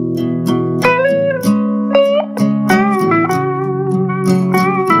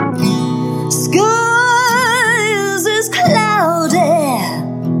 Skies is cloudy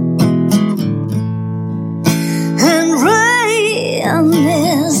and rain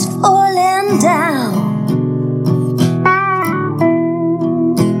is falling down.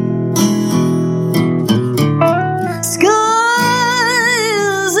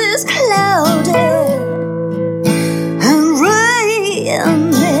 Skies is cloudy and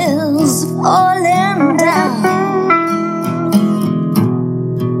rain is falling down.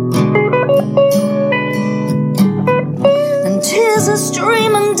 And tears are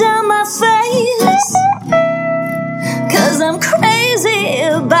streaming down my face, 'cause I'm crazy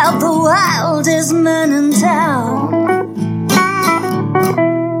about the wildest man in town.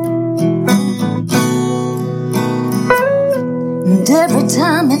 And every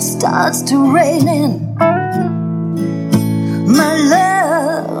time it starts to raining, my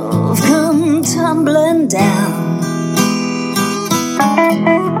love come tumbling down.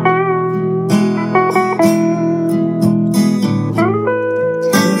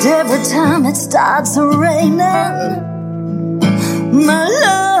 And every time it starts raining, my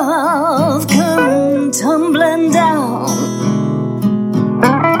love come tumbling down.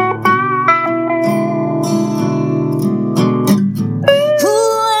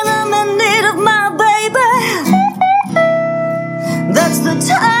 When I'm in need of my baby, that's the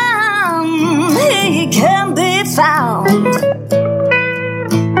time he can be found.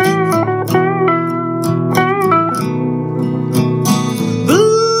 Blues,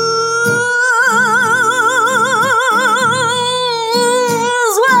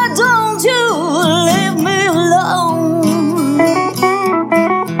 why don't you leave me alone?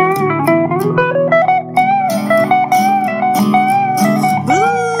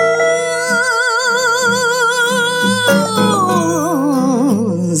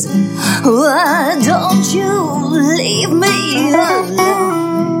 Blues, why don't you leave me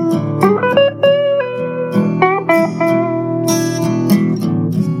alone?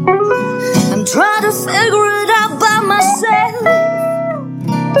 I'm trying to figure it out by myself,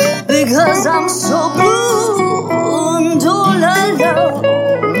 because I'm so blue and all alone.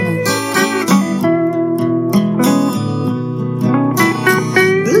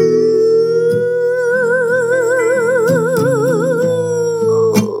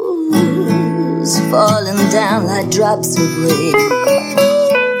 Blues falling down like drops of rain.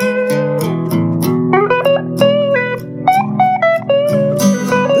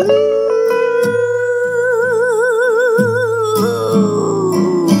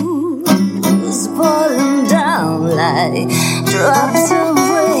 Blues falling down like drops of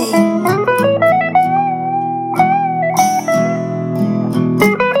rain.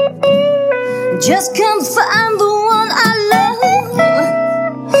 Just can't find the one I love.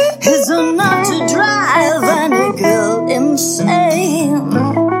 It's enough to drive any girl insane.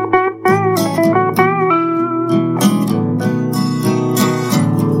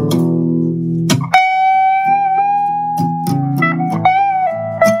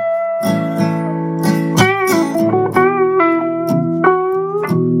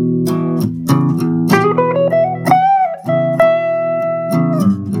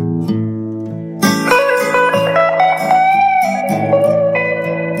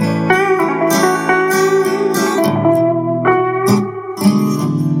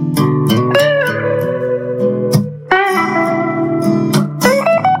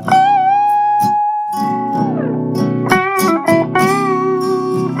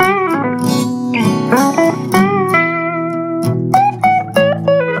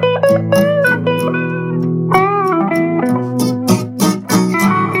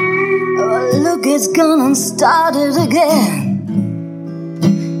 It's gonna start it again.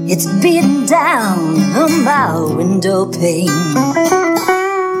 It's beating down on my window pane.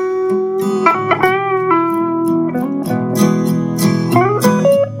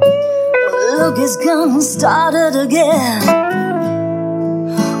 Look, it's gonna start it again.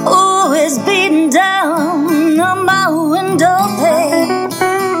 Oh, it's beating down on my window pane.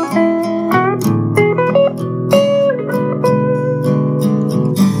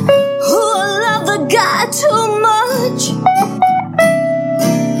 Too much,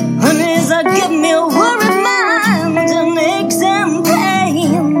 and he's give me a worried mind and aches and pain.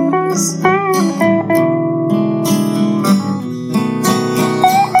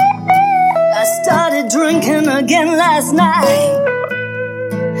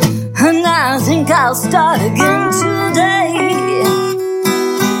 think I'll start again today.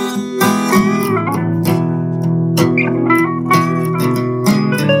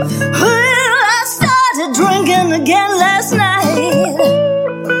 Well, I started drinking again last night,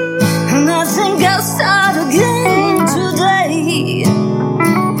 and I think I'll start again today.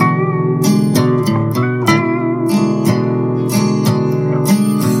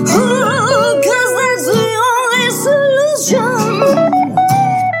 Ooh, 'cause that's the only solution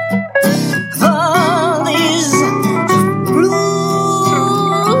for these blues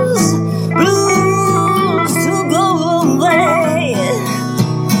to go away.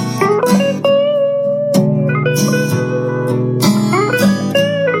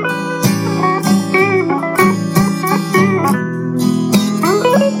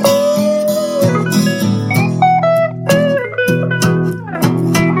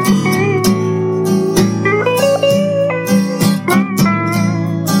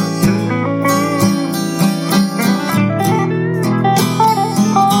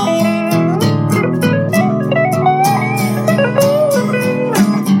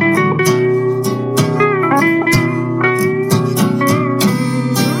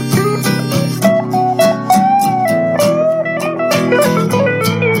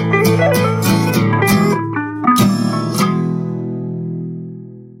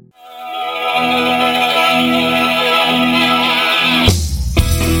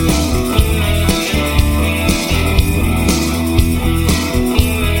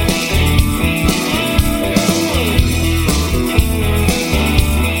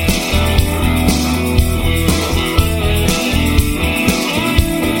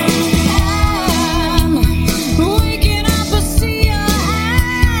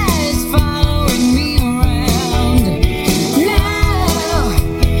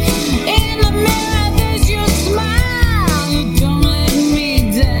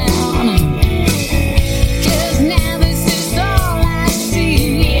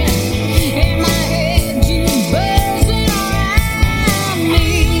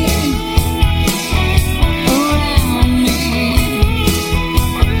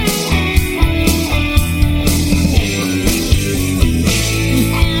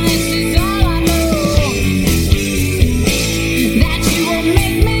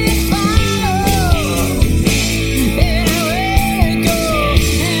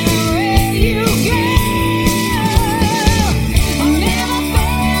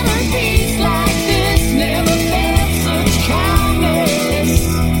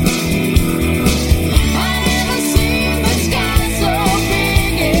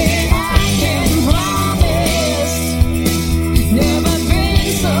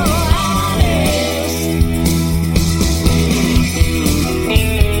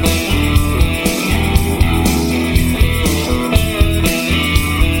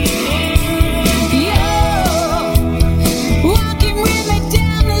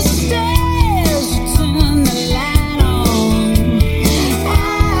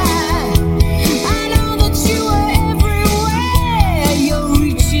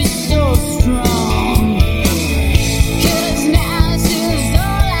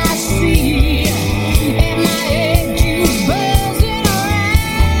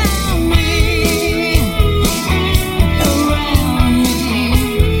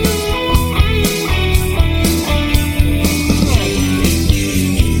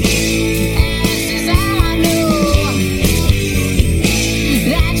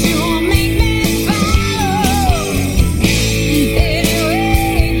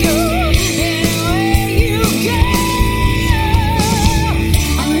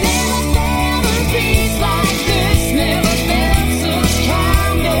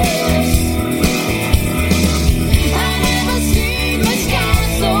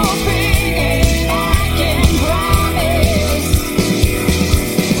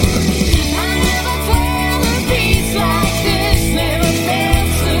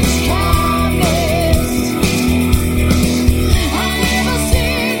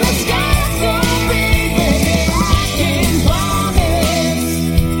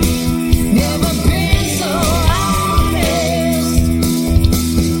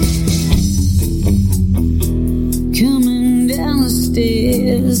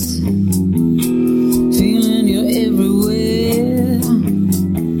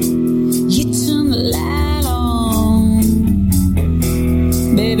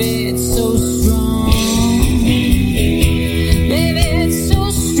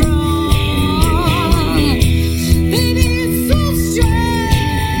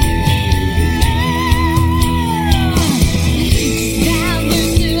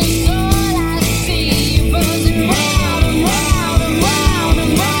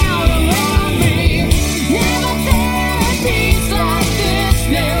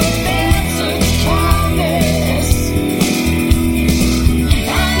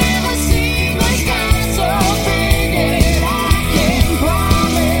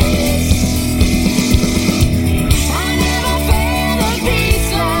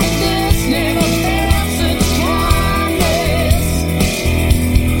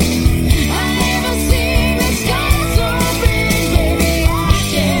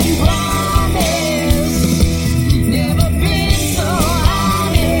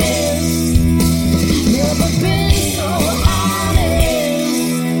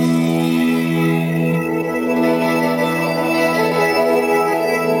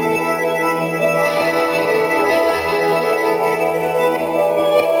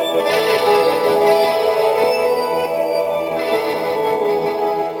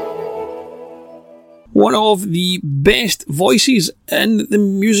 One of the best voices in the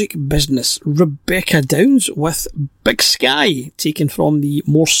music business, Rebecca Downs with Big Sky, taken from the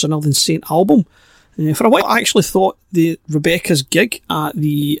More Sinner Than Saint album. For a while I actually thought the Rebecca's gig at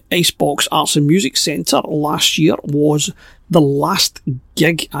the Icebox Arts and Music Centre last year was the last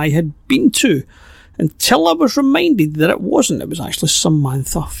gig I had been to, until I was reminded that it wasn't. It was actually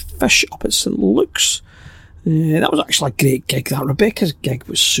Samantha Fish up at St Luke's. That was actually a great gig. That Rebecca's gig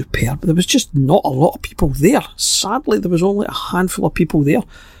was superb. There was just not a lot of people there. Sadly, there was only a handful of people there,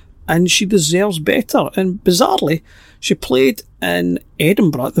 and she deserves better. And bizarrely, she played in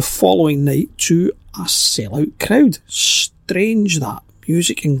Edinburgh the following night to a sellout crowd. Strange that.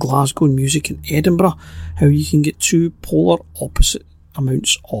 Music in Glasgow and music in Edinburgh, how you can get two polar opposite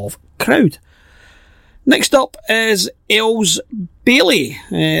amounts of crowd. Next up is Els Bailey.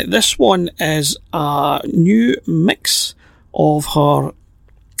 This one is a new mix of her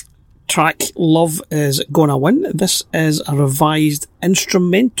track Love Is Gonna Win. This is a revised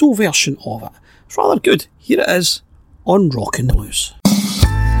instrumental version of it. It's rather good. Here it is on Rockin' the Blues.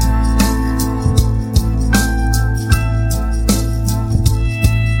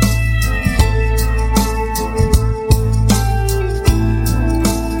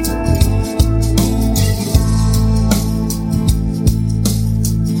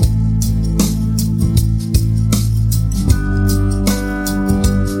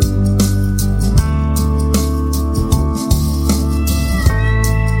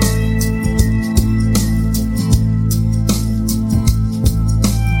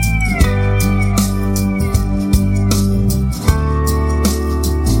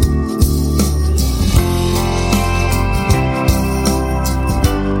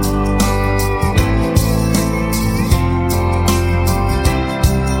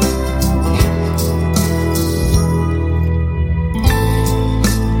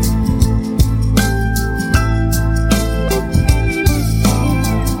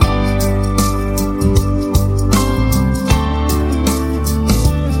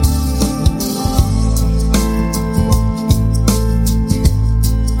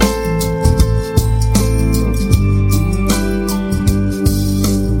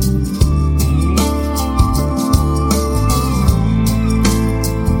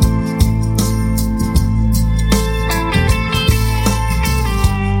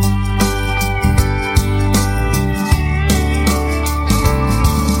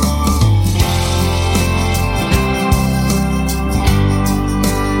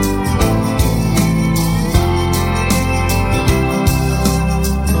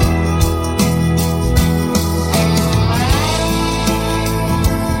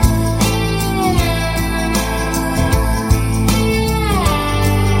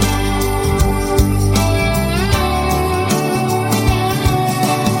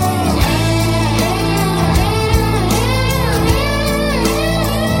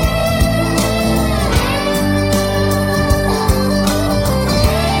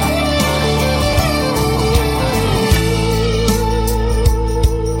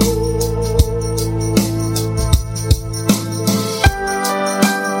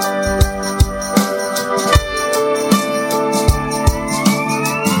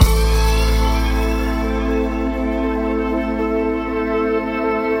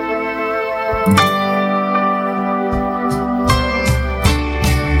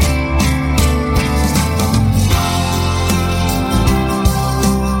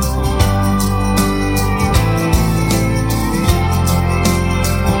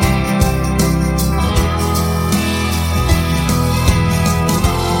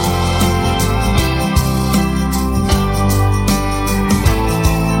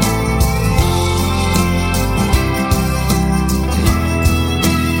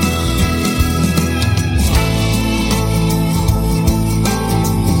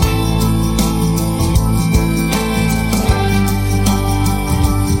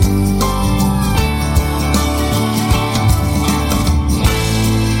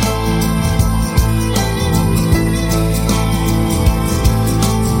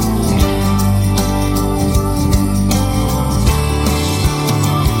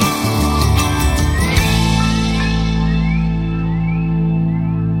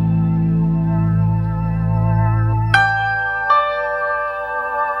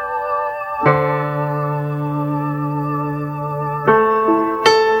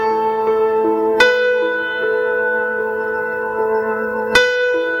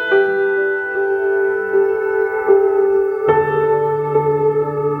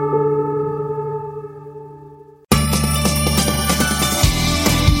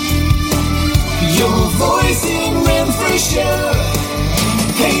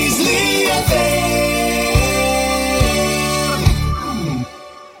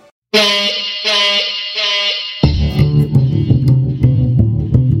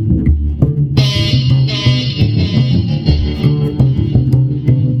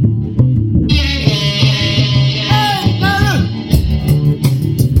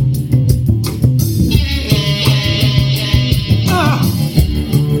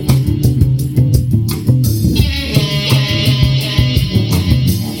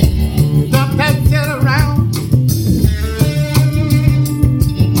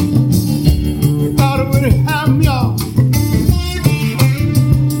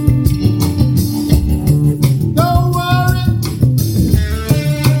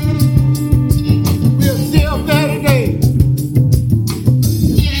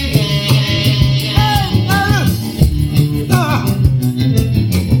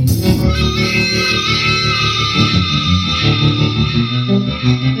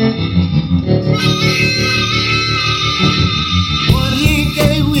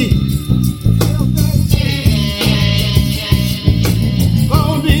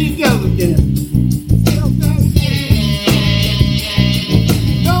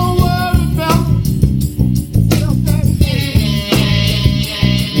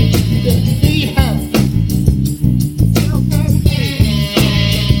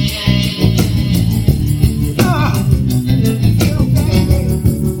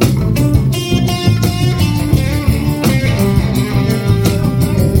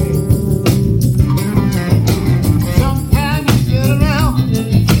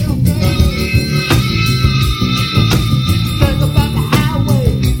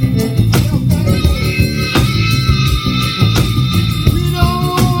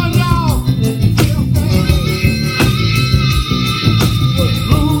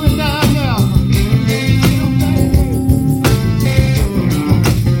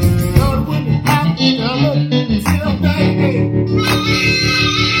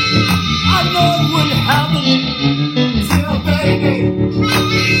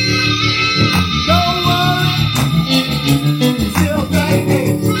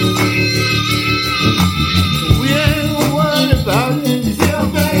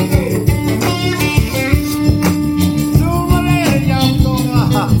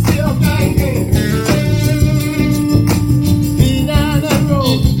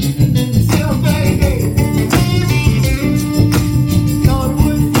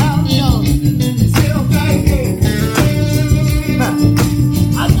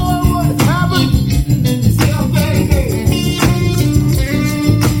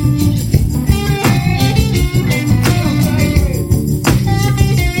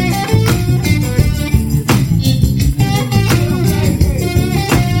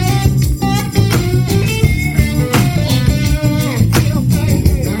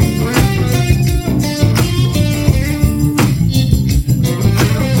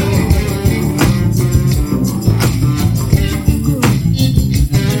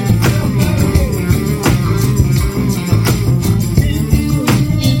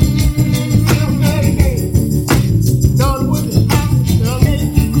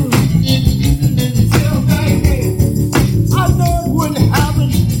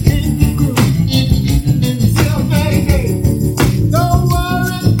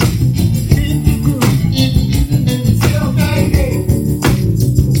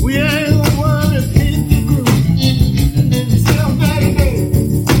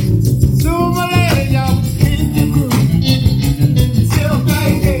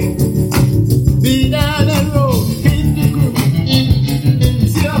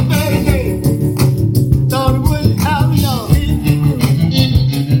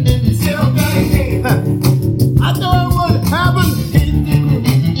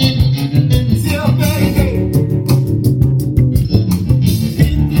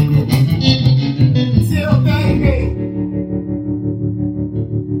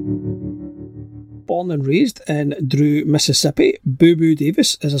 born and raised in Drew, Mississippi, Boo Boo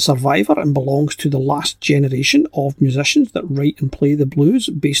Davis is a survivor and belongs to the last generation of musicians that write and play the blues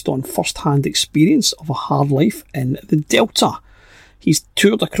based on first-hand experience of a hard life in the Delta. He's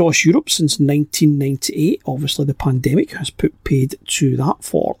toured across Europe since 1998. Obviously, the pandemic has put paid to that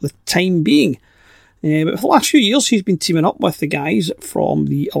for the time being. But for the last few years, he's been teaming up with the guys from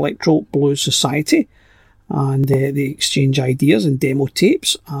the Electro Blues Society, and they exchange ideas and demo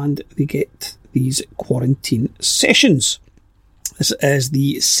tapes, and they get these quarantine sessions. This is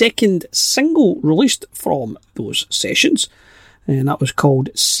the second single released from those sessions, and that was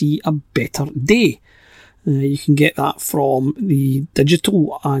called See a Better Day. You can get that from the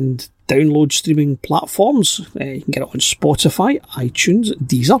digital and download streaming platforms. You can get it on Spotify, iTunes,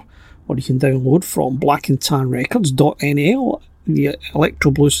 Deezer, or you can download from blackandtanrecords.nl, the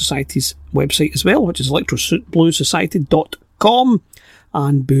Electro Blues Society's website as well, which is electrobluessociety.com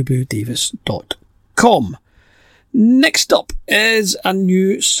and booboodavis.com. Next up is a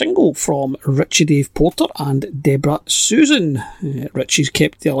new single from Richie Dave Porter and Deborah Susan. Richie's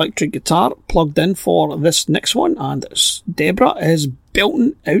kept the electric guitar plugged in for this next one, and Deborah is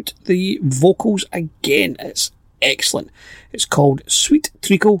belting out the vocals again. It's excellent. It's called Sweet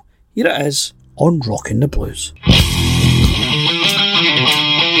Treacle. Here it is on Rockin' the Blues.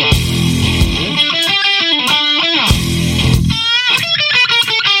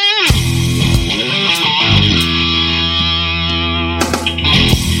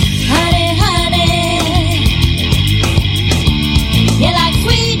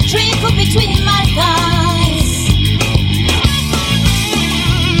 Between my thighs,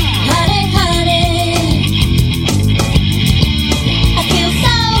 honey, honey, I feel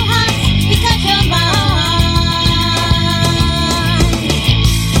so hot because you're mine.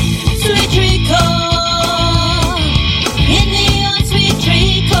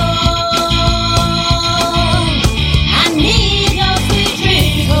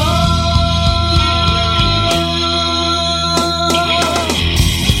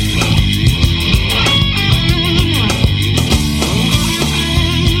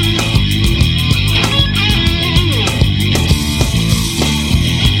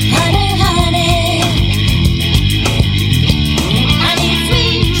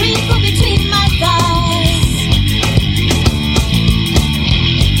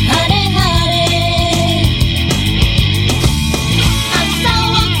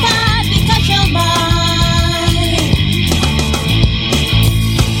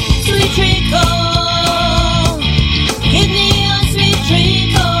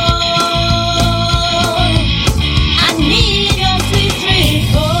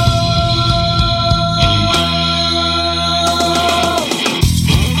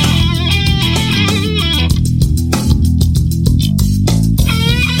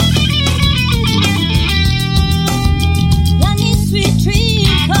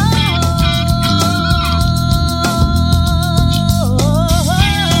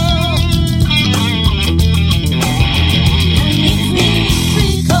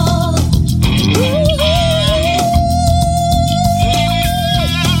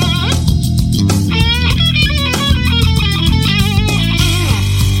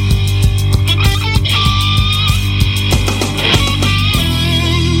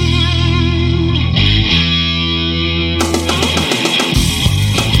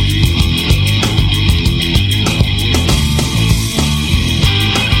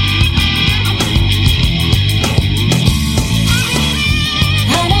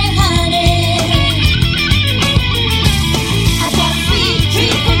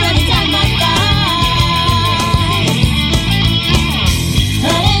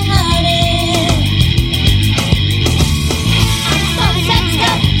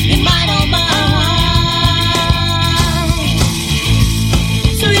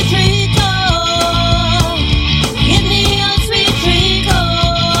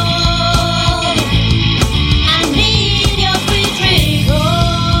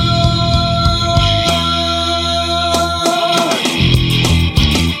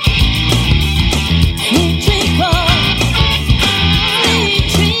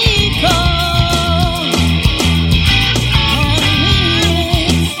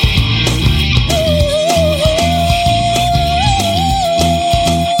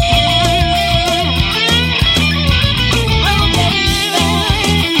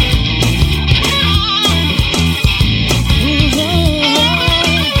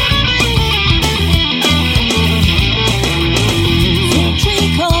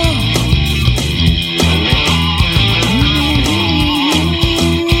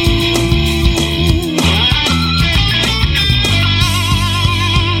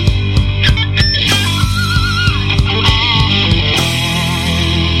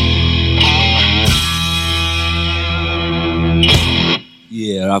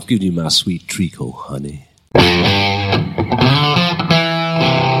 There, I've given you my sweet treacle, honey. Come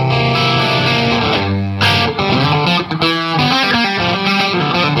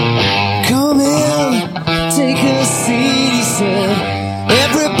in, take a seat, he said.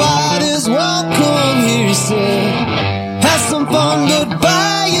 Everybody's welcome here, he said. Have some fun, but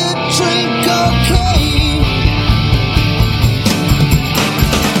buy a drink, okay?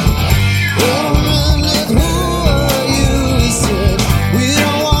 Wait a minute, who are you? He said. We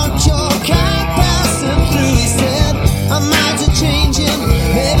don't want your kind passing through, he said. Our minds are changing,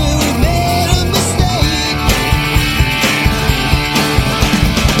 maybe we made a mistake.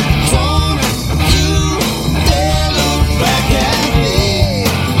 Don't you dare look back at me.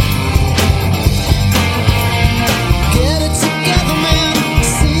 Get it together, man.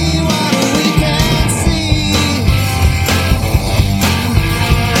 See what we can see.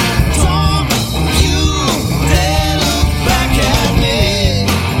 Don't you dare look back at me.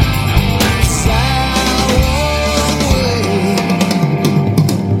 'Cause I won't wait.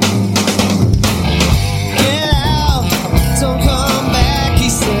 Get out, don't come back, he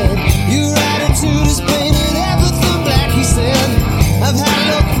said. Your attitude is painted everything black, he said. I've had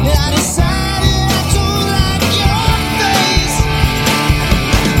a look and I decided I don't like your face.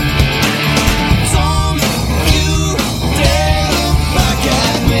 Don't you dare look back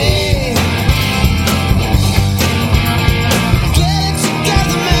at me. Get it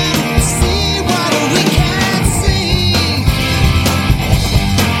together, man. See what we can see.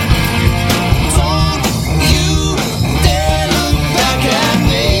 Don't you dare look back at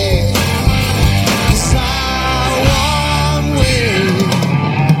me. 'Cause I won't wait.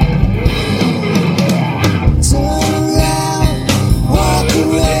 Turn around, walk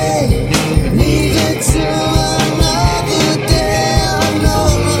away, leave it till another day. No,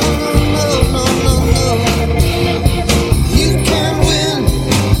 no, no, no, no, no. You can win,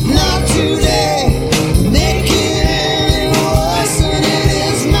 not today. Make it any worse than it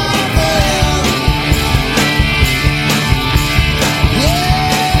is, my friend.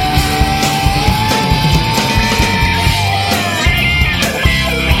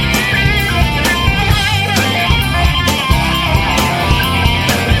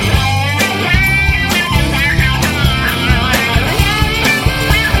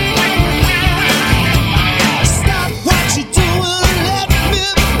 Stop what you're doing, let me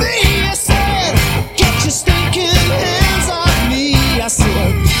be. I said, get your stinking hands off me. I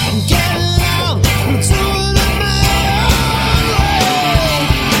said, I'm getting out, I'm doing it my own way.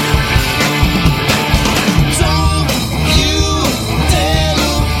 Don't you dare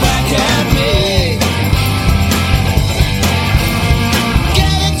look back at me.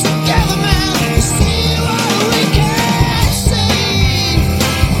 Get it together, man. See what we can see.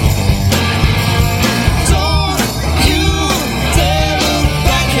 Don't you dare look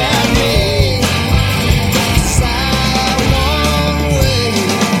back at me. 'Cause I won't wait.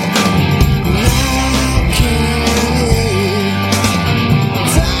 I can't wait.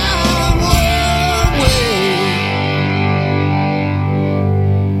 Time won't wait.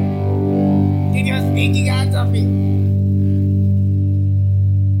 Take your stinky hands off me.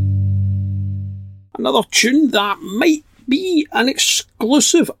 Another tune that might be an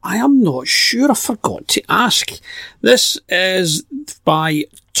exclusive. I am not sure. I forgot to ask. This is by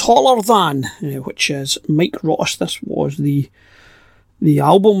Taller Than, which is Mike Ross. This was the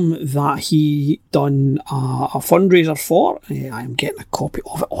album that he done a fundraiser for. I am getting a copy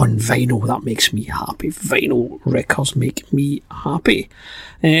of it on vinyl. That makes me happy. Vinyl records make me happy.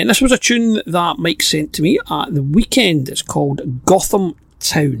 And this was a tune that Mike sent to me at the weekend. It's called Gotham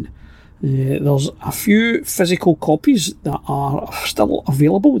Town. There's a few physical copies that are still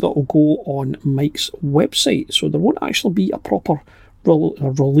available that will go on Mike's website, so there won't actually be a proper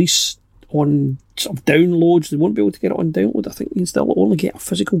release on sort of downloads. They won't be able to get it on download. I think you can still only get a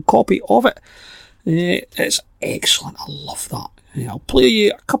physical copy of it. It's excellent. I love that. I'll play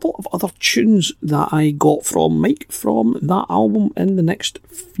you a couple of other tunes that I got from Mike from that album in the next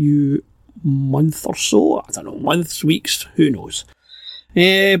few months or so. I don't know, months, weeks, who knows.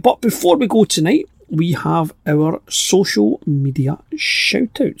 But before we go tonight, we have our social media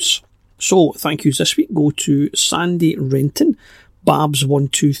shout-outs. So thank yous this week go to Sandy Renton,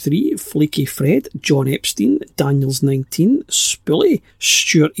 Babs123, Flaky Fred, John Epstein, Daniels19, Spoolie,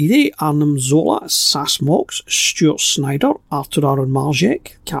 Stuart Edie, Arnhem Zola, Sassmox, Stuart Snyder, Arthur Aaron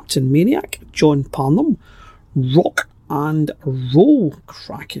Marjek, Captain Maniac, John Parnham, Rock and Roll,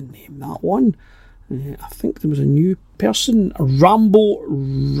 cracking name that one. I think there was a new person, Rambo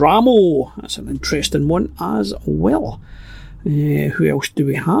Ramo, that's an interesting one as well. Who else do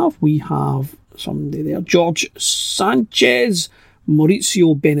we have? We have somebody there, George Sanchez,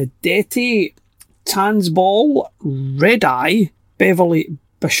 Maurizio Benedetti, Tansball, Red Eye, Beverly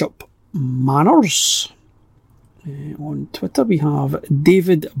Bishop Manners. On Twitter we have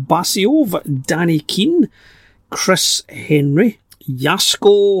David Basiov, Danny Keane, Chris Henry,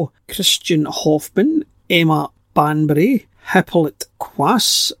 Yasko, Christian Hoffman, Emma Banbury, Hippolyte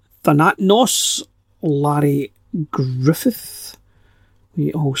Quas, Thanatnos, Larry Griffith.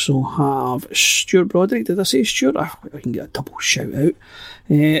 We also have Stuart Broderick. Did I say Stuart? I can get a double shout out.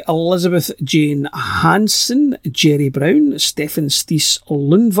 Elizabeth Jane Hansen, Jerry Brown, Stefan Stees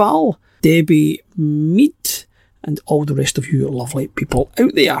Lundvall, Debbie Mead, and all the rest of you lovely people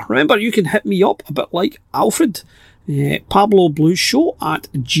out there. Remember, you can hit me up a bit like Alfred. Pablo Blues Show at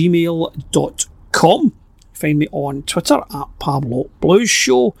gmail.com. Find me on Twitter at Pablo Blues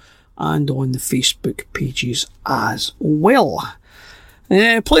Show and on the Facebook pages as well.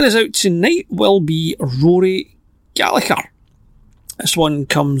 Playing us out tonight will be Rory Gallagher. This one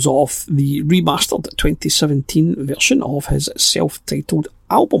comes off the remastered 2017 version of his self-titled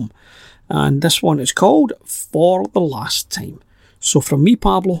album, and this one is called For the Last Time. So from me,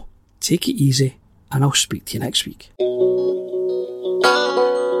 Pablo, take it easy, and I'll speak to you next week.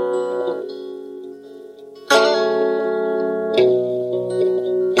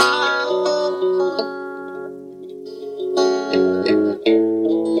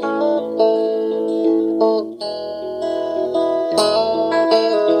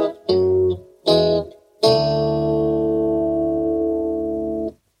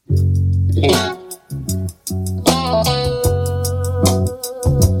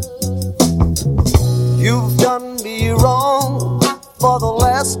 You've done me wrong for the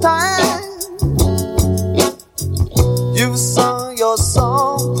last time. You've sung your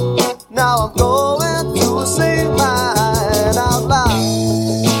song, now I'm going to sing mine out loud.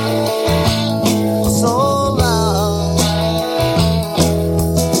 So loud,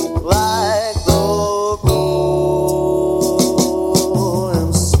 like the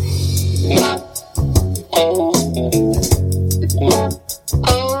golden sea.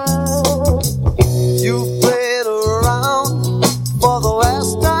 You've played around for the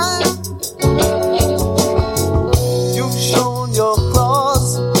last time. You've shown your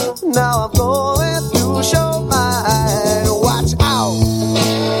claws, now I'm going to show mine. Watch out,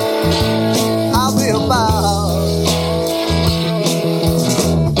 I'll be about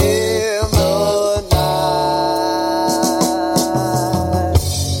in the night.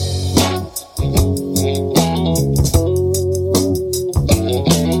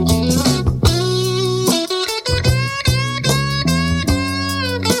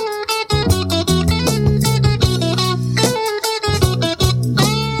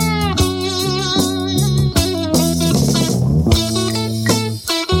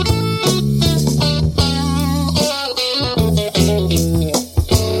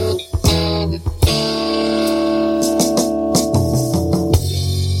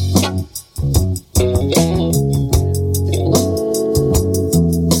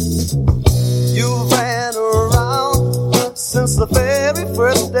 You ran around since the very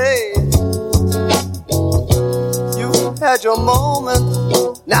first day. You had your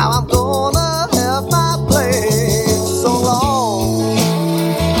moment, now I'm going